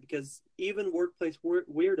own right, because even workplace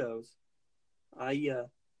weirdos, I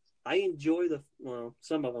enjoy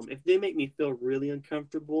some of them. If they make me feel really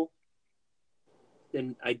uncomfortable,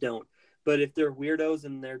 then I don't. But if they're weirdos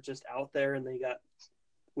and they're just out there and they got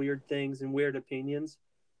weird things and weird opinions,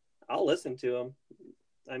 I'll listen to them.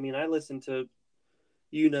 I mean, I listen to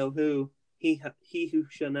who, he who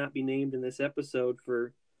shall not be named in this episode,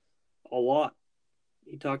 for a lot.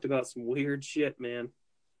 He talked about some weird shit, man.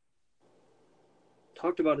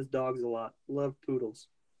 Talked about his dogs a lot. Loved poodles.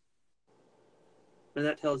 And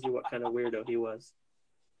that tells you what kind of weirdo he was.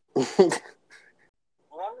 I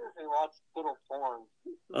wonder if he watched poodle porn.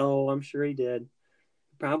 Oh, I'm sure he did.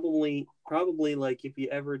 Probably like if you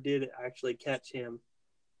ever did actually catch him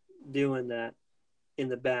doing that in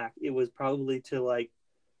the back, it was probably to like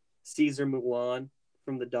Caesar Millan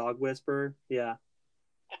from The Dog Whisperer. Yeah.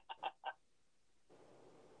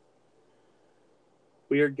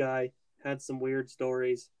 Weird guy. Had some weird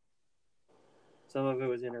stories. Some of it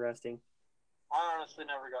was interesting. I honestly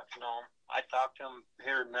never got to know him. I talked to him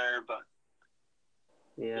here and there, but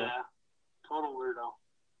yeah, total weirdo.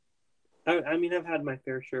 I mean, I've had my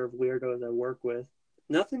fair share of weirdos I work with.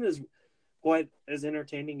 Nothing is quite as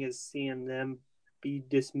entertaining as seeing them be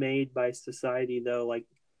dismayed by society, though. Like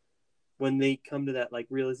when they come to that like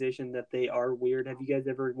realization that they are weird. Have you guys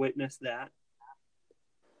ever witnessed that?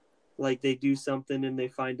 Like they do something and they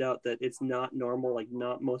find out that it's not normal. Like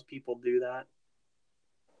not most people do that.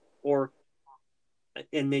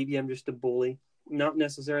 And maybe I'm just a bully. Not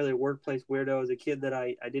necessarily a workplace weirdo. As a kid that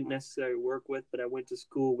I didn't necessarily work with, but I went to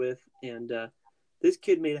school with. And this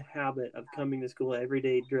kid made a habit of coming to school every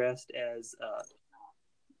day dressed as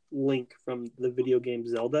Link from the video game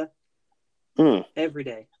Zelda. Every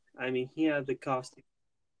day. I mean, he had the costume.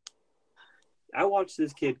 I watched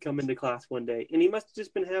this kid come into class one day, and he must have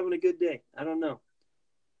just been having a good day. I don't know.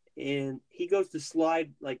 And he goes to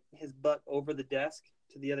slide like his butt over the desk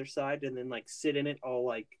to the other side and then like sit in it all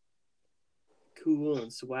like cool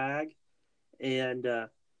and swag. And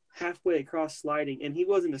halfway across sliding, and he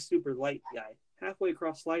wasn't a super light guy, halfway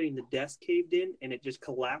across sliding, the desk caved in and it just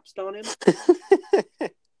collapsed on him.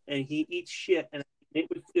 And he eats shit. And it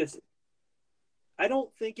was just, I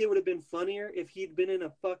don't think it would have been funnier if he'd been in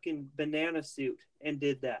a fucking banana suit and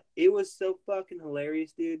did that. It was so fucking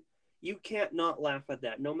hilarious, dude. You can't not laugh at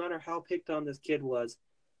that, no matter how picked on this kid was.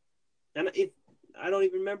 And I don't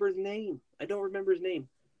even remember his name. I don't remember his name.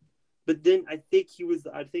 But then I think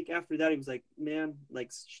after that he was like, man,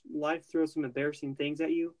 like life throws some embarrassing things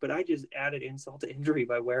at you, but I just added insult to injury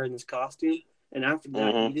by wearing this costume, and after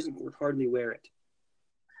that he didn't hardly wear it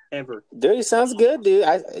ever. Dude, he sounds good, dude.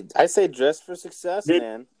 I say dress for success, Then,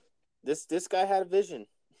 man. This guy had a vision.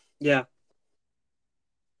 yeah,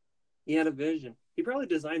 he had a vision. He probably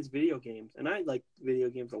designs video games, and I like video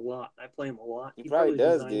games a lot. I play them a lot. He probably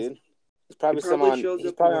does, designs, dude. He's probably shows he's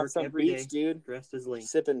up to probably on work some every beach, day dude, dressed as Link.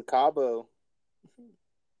 sipping Cabo.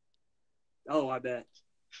 Oh, I bet.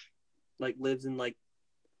 Like lives in like,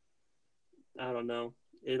 I don't know,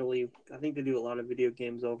 Italy. I think they do a lot of video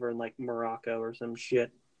games over in like Morocco or some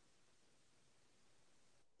shit.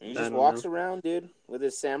 And he just walks around, dude, with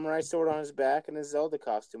his samurai sword on his back and his Zelda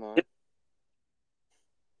costume on.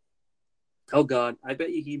 Oh God, I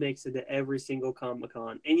bet you he makes it to every single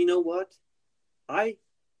Comic-Con. And you know what? I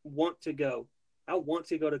want to go. I want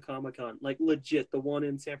to go to Comic-Con, like legit, the one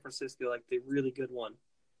in San Francisco, like the really good one.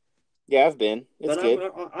 Yeah, I've been. It's good.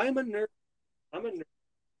 I'm a nerd. I'm a nerd.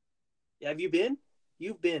 Have you been?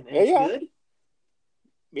 You've been. And yeah. It's good?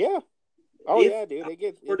 Yeah. Oh, yeah, dude.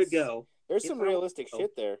 Where to go? There's some realistic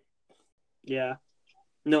shit there. Yeah.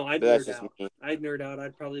 No, I'd nerd out. I'd nerd out.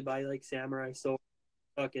 I'd probably buy like samurai sword.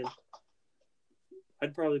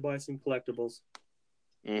 I'd probably buy some collectibles.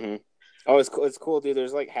 Mm-hmm. Oh, it's cool, dude.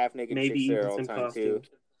 There's like half naked chicks there all the time costumes.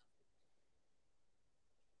 too.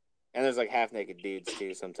 And there's like half naked dudes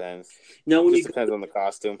too sometimes. No, when just depends on the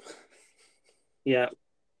costume. Yeah.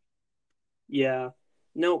 Yeah.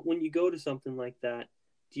 No, when you go to something like that,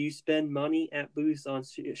 do you spend money at booths on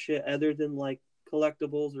shit other than like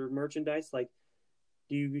collectibles or merchandise? Like,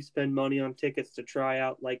 do you spend money on tickets to try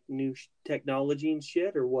out like new technology and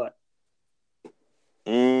shit, or what?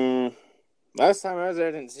 Last time I was there,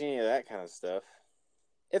 I didn't see any of that kind of stuff.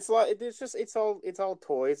 It's all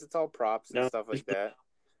toys, it's all props and stuff like that.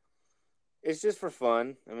 It's just for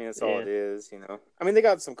fun. I mean, that's all it is, you know. I mean, they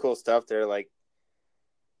got some cool stuff there, like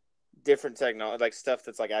different technology, like stuff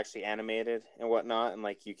that's like actually animated and whatnot, and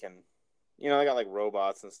like you can, you know, they got like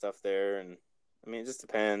robots and stuff there, and I mean, it just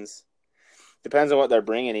depends. Depends on what they're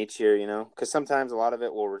bringing each year, you know, because sometimes a lot of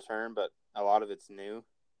it will return, but a lot of it's new.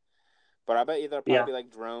 But I bet you there'll probably be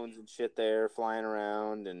like drones and shit there flying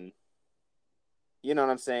around, and you know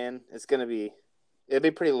what I'm saying? It'll be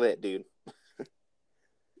pretty lit, dude.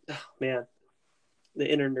 Oh, man,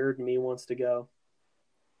 the inner nerd in me wants to go.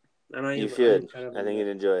 And you should. I think you'd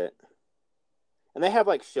enjoy it. And they have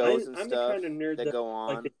like shows and stuff the kind of nerd that go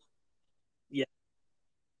on. Yeah.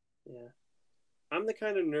 I'm the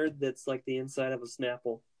kind of nerd that's like the inside of a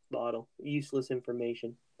Snapple bottle. Useless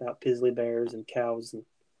information about Pizzly bears and cows and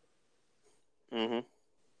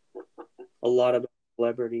a lot of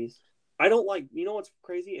celebrities. I don't like, you know what's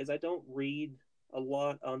crazy is I don't read a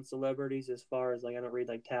lot on celebrities as far as like, I don't read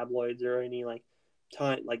like tabloids or any like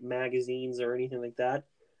magazines or anything like that.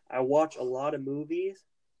 I watch a lot of movies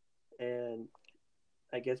and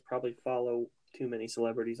I guess probably follow too many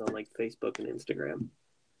celebrities on like Facebook and Instagram.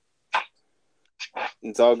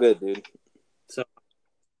 It's all good, dude. So,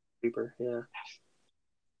 super, yeah.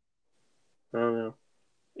 I don't know.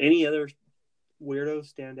 Any other weirdos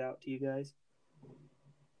stand out to you guys?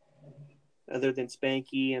 Other than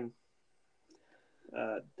Spanky and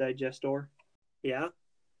Digestor? Yeah?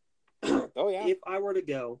 Oh, yeah. If I were to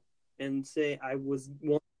go and say I want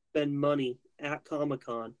to spend money at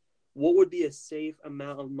Comic-Con, what would be a safe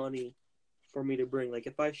amount of money for me to bring? Like,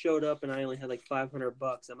 if I showed up and I only had like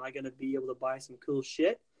 $500, am I going to be able to buy some cool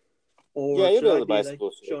shit? Or yeah, you'll be able to buy some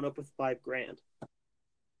cool shit. Showing up with $5,000?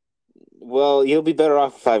 Well, you'll be better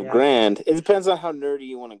off with $5,000. It depends on how nerdy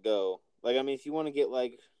you want to go. Like, I mean, if you want to get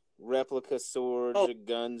like replica swords or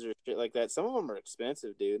guns or shit like that, some of them are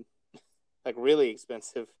expensive, dude. Like, really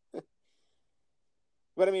expensive.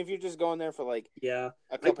 But I mean, if you're just going there for like a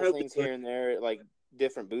couple things here and there, like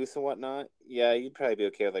different booths and whatnot, yeah, you'd probably be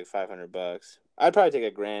okay with like $500. I'd probably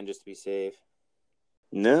take $1,000 just to be safe.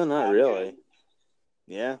 No, not really. Good.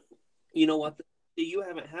 Yeah. You know what? You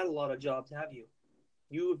haven't had a lot of jobs, have you?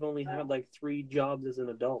 You've only had like 3 jobs as an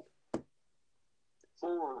adult.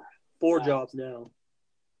 4 jobs now.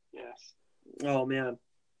 Yes. Oh man,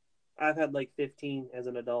 I've had like 15 as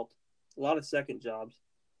an adult. A lot of second jobs.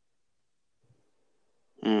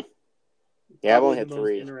 Yeah, I've only had 3. The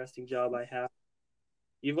most interesting job I have.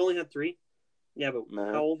 You've only had 3? Yeah, but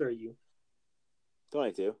how old are you?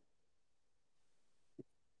 22.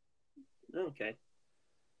 Okay.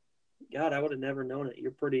 God, I would have never known it.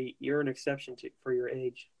 You're an exception for your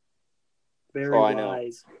age. Very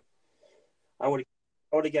wise. I would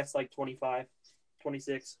have guessed like 25,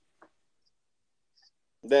 26.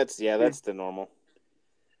 That's the normal.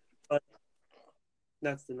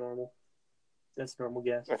 That's the normal. That's the normal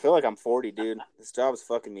guess. I feel like I'm 40, dude. This job's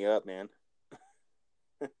fucking me up, man.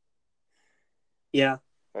 Yeah.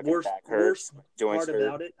 Fucking Worst back hurts, joints part hurt.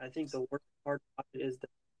 about it, I think the worst part about it is the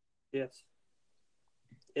shifts.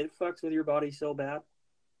 It fucks with your body so bad.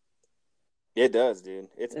 It does, dude.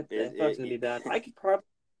 It fucks with me bad. I could probably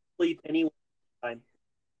sleep anywhere, anytime.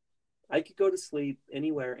 I could go to sleep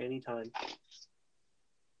anywhere, anytime.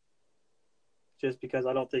 Just because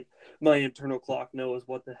I don't think my internal clock knows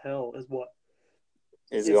what the hell is what.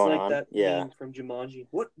 Is It's going like on. that Yeah. thing from Jumanji.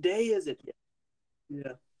 What day is it?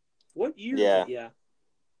 Yeah. What year Yeah. is it? Yeah.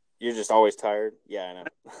 You're just always tired. Yeah, I know.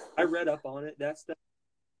 I read up on it.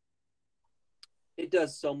 It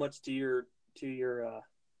does so much to your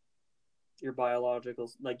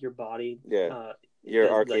biologicals, like your body. Yeah. Your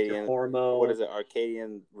does, Arcadian, like your hormone. what is it?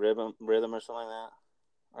 Arcadian rhythm or something like that?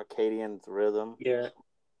 Arcadian rhythm? Yeah.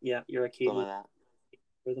 Your Something Arcadian like that.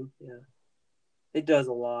 rhythm. Yeah. It does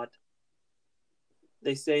a lot.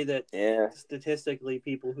 They say that statistically,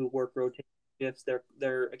 people who work rotating shifts,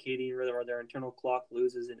 their Arcadian rhythm or their internal clock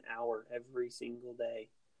loses an hour every single day.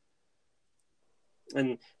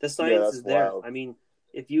 And the science is there. Wild. I mean,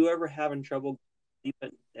 if you ever having trouble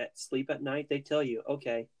sleep at night, they tell you,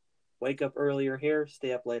 okay, wake up earlier here,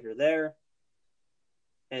 stay up later there,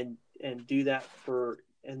 and do that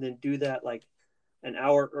and then do that like an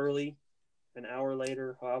hour early, an hour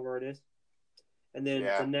later, however it is. And then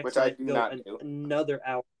the next night go another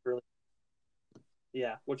hour early.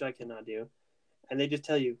 Yeah, which I cannot do. And they just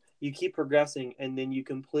tell you, you keep progressing, and then you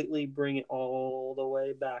completely bring it all the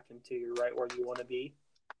way back until you're right where you want to be,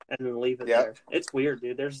 and then leave it there. It's weird,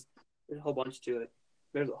 dude. There's a whole bunch to it.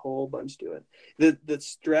 There's a whole bunch to it. The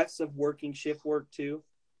stress of working shift work, too.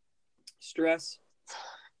 Stress,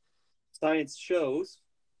 science shows,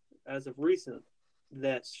 as of recent,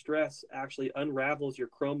 that stress actually unravels your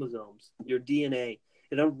chromosomes, your DNA.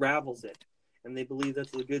 It unravels it. And they believe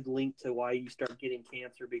that's a good link to why you start getting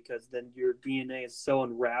cancer, because then your DNA is so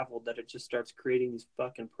unraveled that it just starts creating these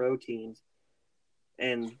fucking proteins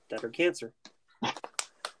and that are cancer.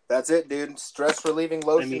 That's it, dude. Stress relieving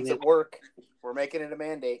lotions at work. We're making it a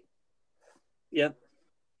mandate. Yep.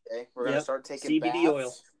 Okay. We're going to start taking CBD baths.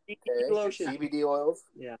 oil. CBD lotion. CBD oils.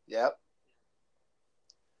 Yeah. Yep.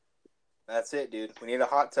 That's it, dude. We need a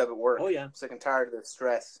hot tub at work. Oh, yeah. I'm sick and tired of the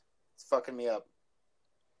stress. It's fucking me up.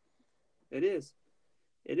 It is.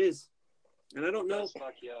 It is. And I don't know.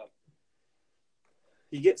 Fuck you up.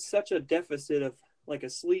 You get such a deficit of like a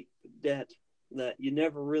sleep debt that you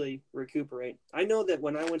never really recuperate. I know that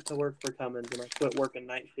when I went to work for Cummins and I quit working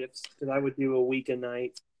night shifts, because I would do a week of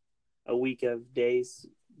nights, a week of days,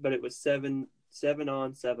 but it was 7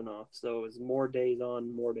 on, 7 off. So it was more days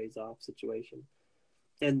on, more days off situation.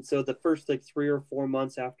 And so the first like 3 or 4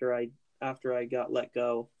 months after I got let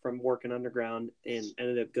go from working underground and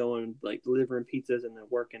ended up going like delivering pizzas and then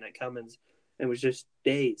working at Cummins, it was just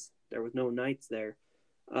days. There was no nights there.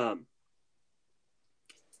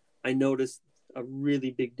 I noticed a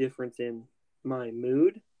really big difference in my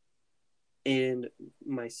mood and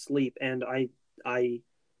my sleep, and I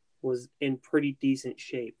was in pretty decent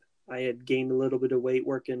shape. I had gained a little bit of weight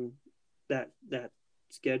working that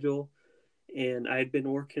schedule, and I had been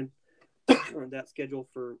working on that schedule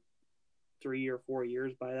for 3 or 4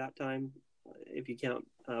 years by that time, if you count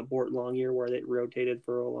Bort Longyear, where they rotated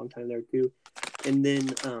for a long time there too. And then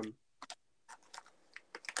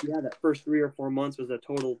that first 3 or 4 months was a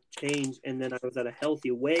total change, and then I was at a healthy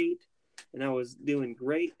weight and I was doing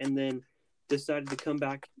great, and then decided to come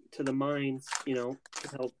back to the mines, to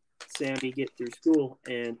help Sammy get through school.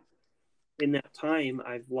 And in that time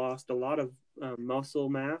I've lost a lot of muscle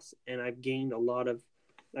mass, and I've gained a lot of,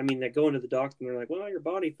 they go into the doctor and they're like, well, your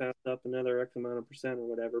body fat's up another X amount of percent or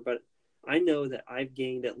whatever. But I know that I've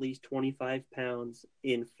gained at least 25 pounds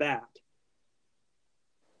in fat,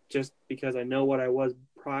 just because I know what I was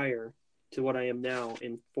prior to what I am now.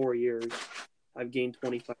 In 4 years, I've gained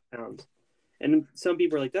 25 pounds. And some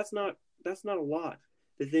people are like, that's not a lot.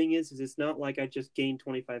 The thing is it's not like I just gained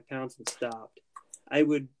 25 pounds and stopped. I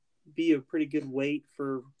would be a pretty good weight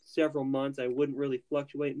for several months. I wouldn't really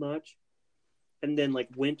fluctuate much. And then like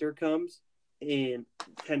winter comes and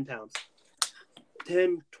 10 pounds,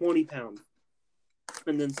 10, 20 pounds.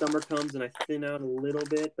 And then summer comes and I thin out a little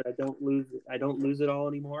bit, but I don't lose it all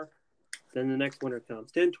anymore. Then the next winter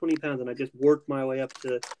comes, 10, 20 pounds. And I just work my way up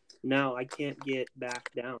to now I can't get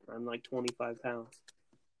back down. I'm like 25 pounds.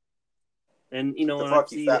 And, and I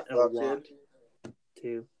see it a lot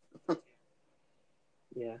too.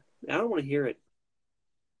 Yeah. I don't want to hear it.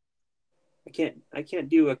 I can't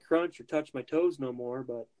do a crunch or touch my toes no more,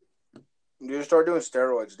 but you just start doing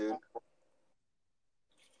steroids, dude.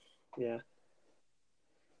 Yeah.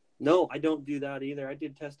 No, I don't do that either. I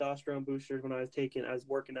did testosterone boosters when I was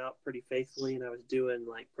working out pretty faithfully, and I was doing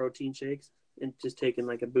like protein shakes and just taking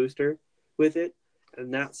like a booster with it.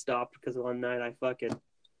 And that stopped because one night I fucking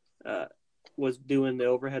was doing the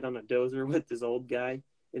overhead on a dozer with this old guy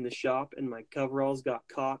in the shop, and my coveralls got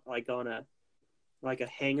caught like on a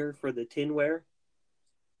hanger for the tinware,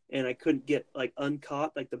 and I couldn't get like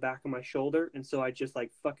uncaught like the back of my shoulder, and so I just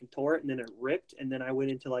like fucking tore it, and then it ripped, and then I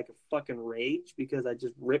went into like a fucking rage because I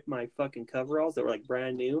just ripped my fucking coveralls that were like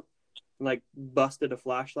brand new, and like busted a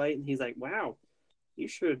flashlight, and he's like, "Wow, you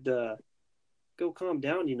should go calm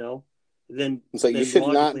down, you know." Then So you should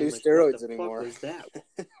not do steroids anymore. What the fuck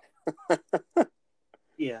was that?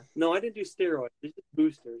 Yeah, no, I didn't do steroids. It was just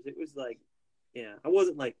boosters. It was like, yeah, I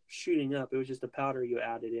wasn't like shooting up. It was just a powder you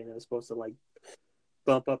added in. It was supposed to like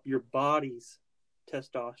bump up your body's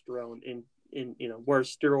testosterone in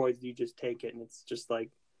whereas steroids you just take it and it's just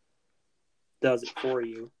like does it for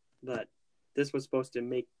you. But this was supposed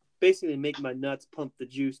to basically make my nuts pump the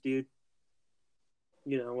juice, dude.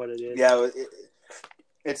 You know what it is. Yeah,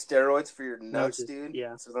 it's steroids for your nuts, dude.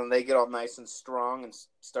 Yeah. So then they get all nice and strong and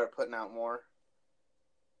start putting out more.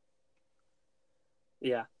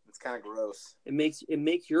 Yeah. It's kind of gross. It makes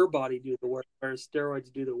your body do the work, whereas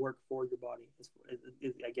steroids do the work for your body.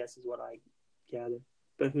 I guess is what I gather,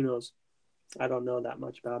 but who knows? I don't know that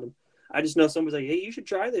much about them. I just know somebody's like, "Hey, you should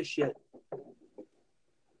try this shit," and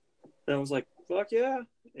I was like, "Fuck yeah!"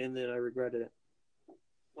 And then I regretted it.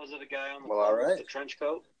 Was it a guy on the all right. with the trench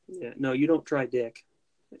coat? Yeah, no, you don't try dick.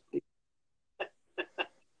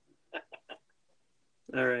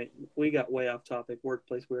 All right, we got way off topic.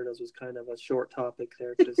 Workplace weirdos was kind of a short topic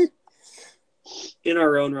there, because in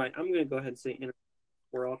our own right, I'm going to go ahead and say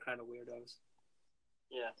we're all kind of weirdos.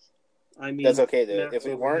 Yes. I mean, that's okay though. Max If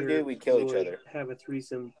we weren't, dude, we'd kill each other. Have a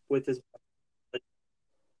threesome with his.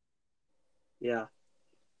 Yeah,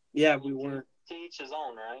 we weren't. To each his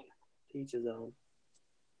own, right? To each his own.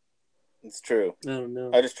 It's true. I don't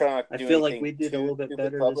know. I just try not to do I feel like we did a little bit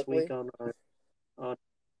better publicly. this week on.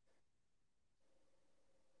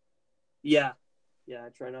 Yeah, I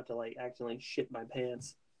try not to like accidentally shit my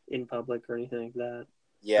pants in public or anything like that.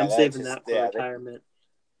 Yeah, I'm saving that for retirement.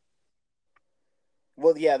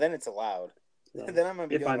 Well, yeah, then it's allowed. So, then I'm gonna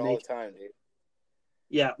be doing it all the time, dude.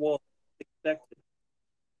 Yeah, well,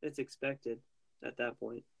 it's expected at that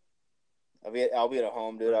point. I'll be at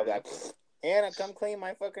home, dude. I'll be like, Anna, come clean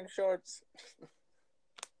my fucking shorts.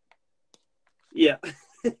 Yeah.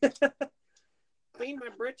 Clean my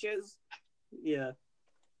britches. Yeah.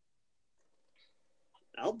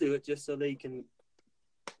 I'll do it just so they can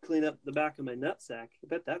clean up the back of my nutsack. I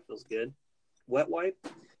bet that feels good. Wet wipe?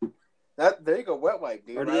 There you go, wet wipe,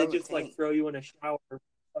 dude. Or do they just like throw you in a shower?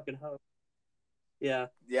 Fucking hug. Yeah.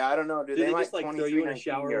 Yeah, I don't know, dude. Do they just like throw you in a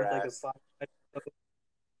shower with like a 5?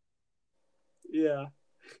 Yeah.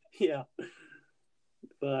 Yeah.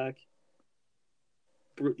 Fuck.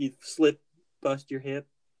 You slip, bust your hip,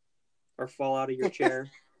 or fall out of your chair,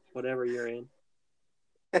 whatever you're in.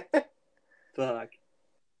 Fuck.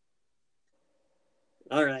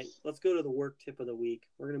 All right, let's go to the work tip of the week.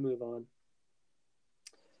 We're going to move on.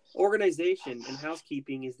 Organization and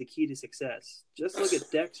housekeeping is the key to success. Just look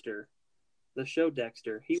at Dexter, the show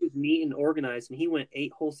Dexter. He was neat and organized, and he went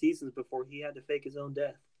 8 whole seasons before he had to fake his own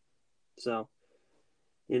death. So,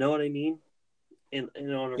 you know what I mean? And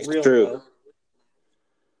on a real note,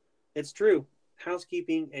 it's true.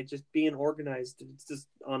 Housekeeping and just being organized, it's just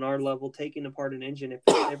on our level, taking apart an engine. If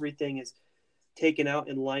everything is taken out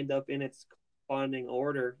and lined up in its corresponding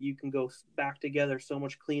order, you can go back together so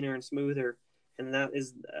much cleaner and smoother. And that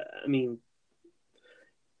is, I mean,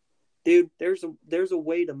 dude, there's a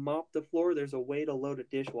way to mop the floor. There's a way to load a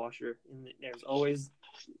dishwasher, and there's always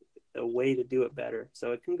a way to do it better.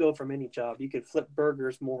 So it can go from any job. You could flip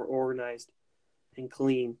burgers more organized and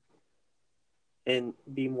clean and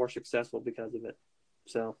be more successful because of it.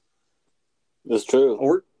 So that's true.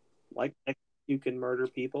 Or like you can murder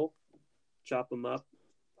people, chop them up,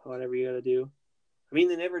 whatever you got to do. I mean,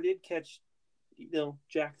 they never did catch,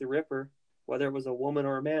 Jack the Ripper, whether it was a woman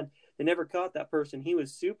or a man. They never caught that person. He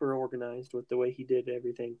was super organized with the way he did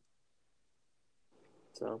everything.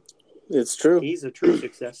 So it's true. He's a true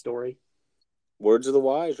success story. Words of the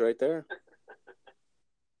wise, right there.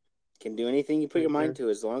 Can do anything you put your mind to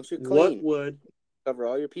as long as you're clean. What would cover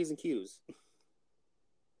all your P's and Q's?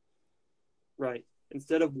 Right.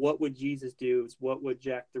 Instead of what would Jesus do, it's what would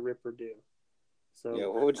Jack the Ripper do. So yeah,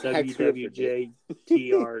 what would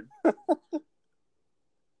WWJTR.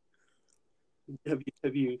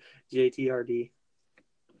 WWJTRD.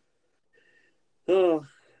 Oh,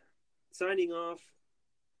 signing off.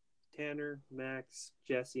 Tanner, Max,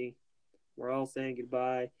 Jesse. We're all saying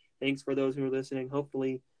goodbye. thanks for those who are listening.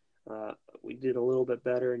 Hopefully, we did a little bit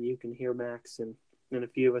better, and you can hear Max and a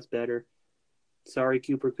few of us better. Sorry,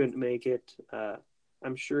 Cooper couldn't make it.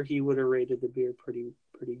 I'm sure he would have rated the beer pretty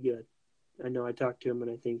good. I know I talked to him, and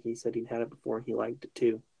I think he said he'd had it before and he liked it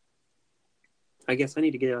too. I guess I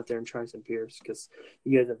need to get out there and try some beers because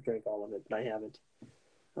you guys have drank all of it, but I haven't.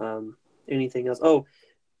 Anything else? Oh,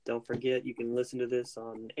 don't forget, you can listen to this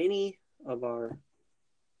on any of our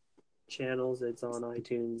channels. It's on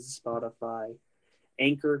iTunes, Spotify.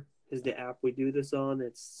 Anchor is the app we do this on.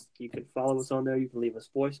 You can follow us on there. You can leave us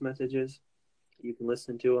voice messages. You can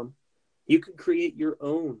listen to them. You can create your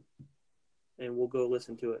own, and we'll go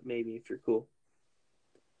listen to it maybe if you're cool.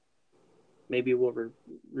 Maybe we'll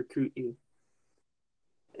recruit you.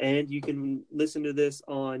 And you can listen to this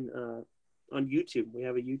on YouTube. We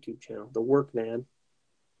have a YouTube channel, The Workman.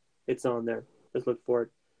 It's on there. Just look for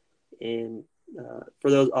it. And for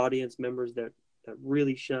those audience members that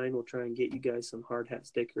really shine, we'll try and get you guys some hard hat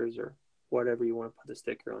stickers or whatever you want to put the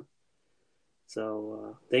sticker on.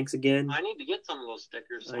 So thanks again. I need to get some of those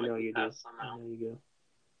stickers. So I know you do. I know you do.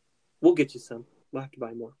 We'll get you some. We'll have to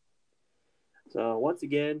buy more. So once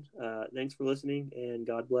again, thanks for listening, and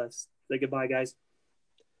God bless. Say goodbye, guys.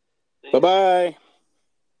 Bye-bye.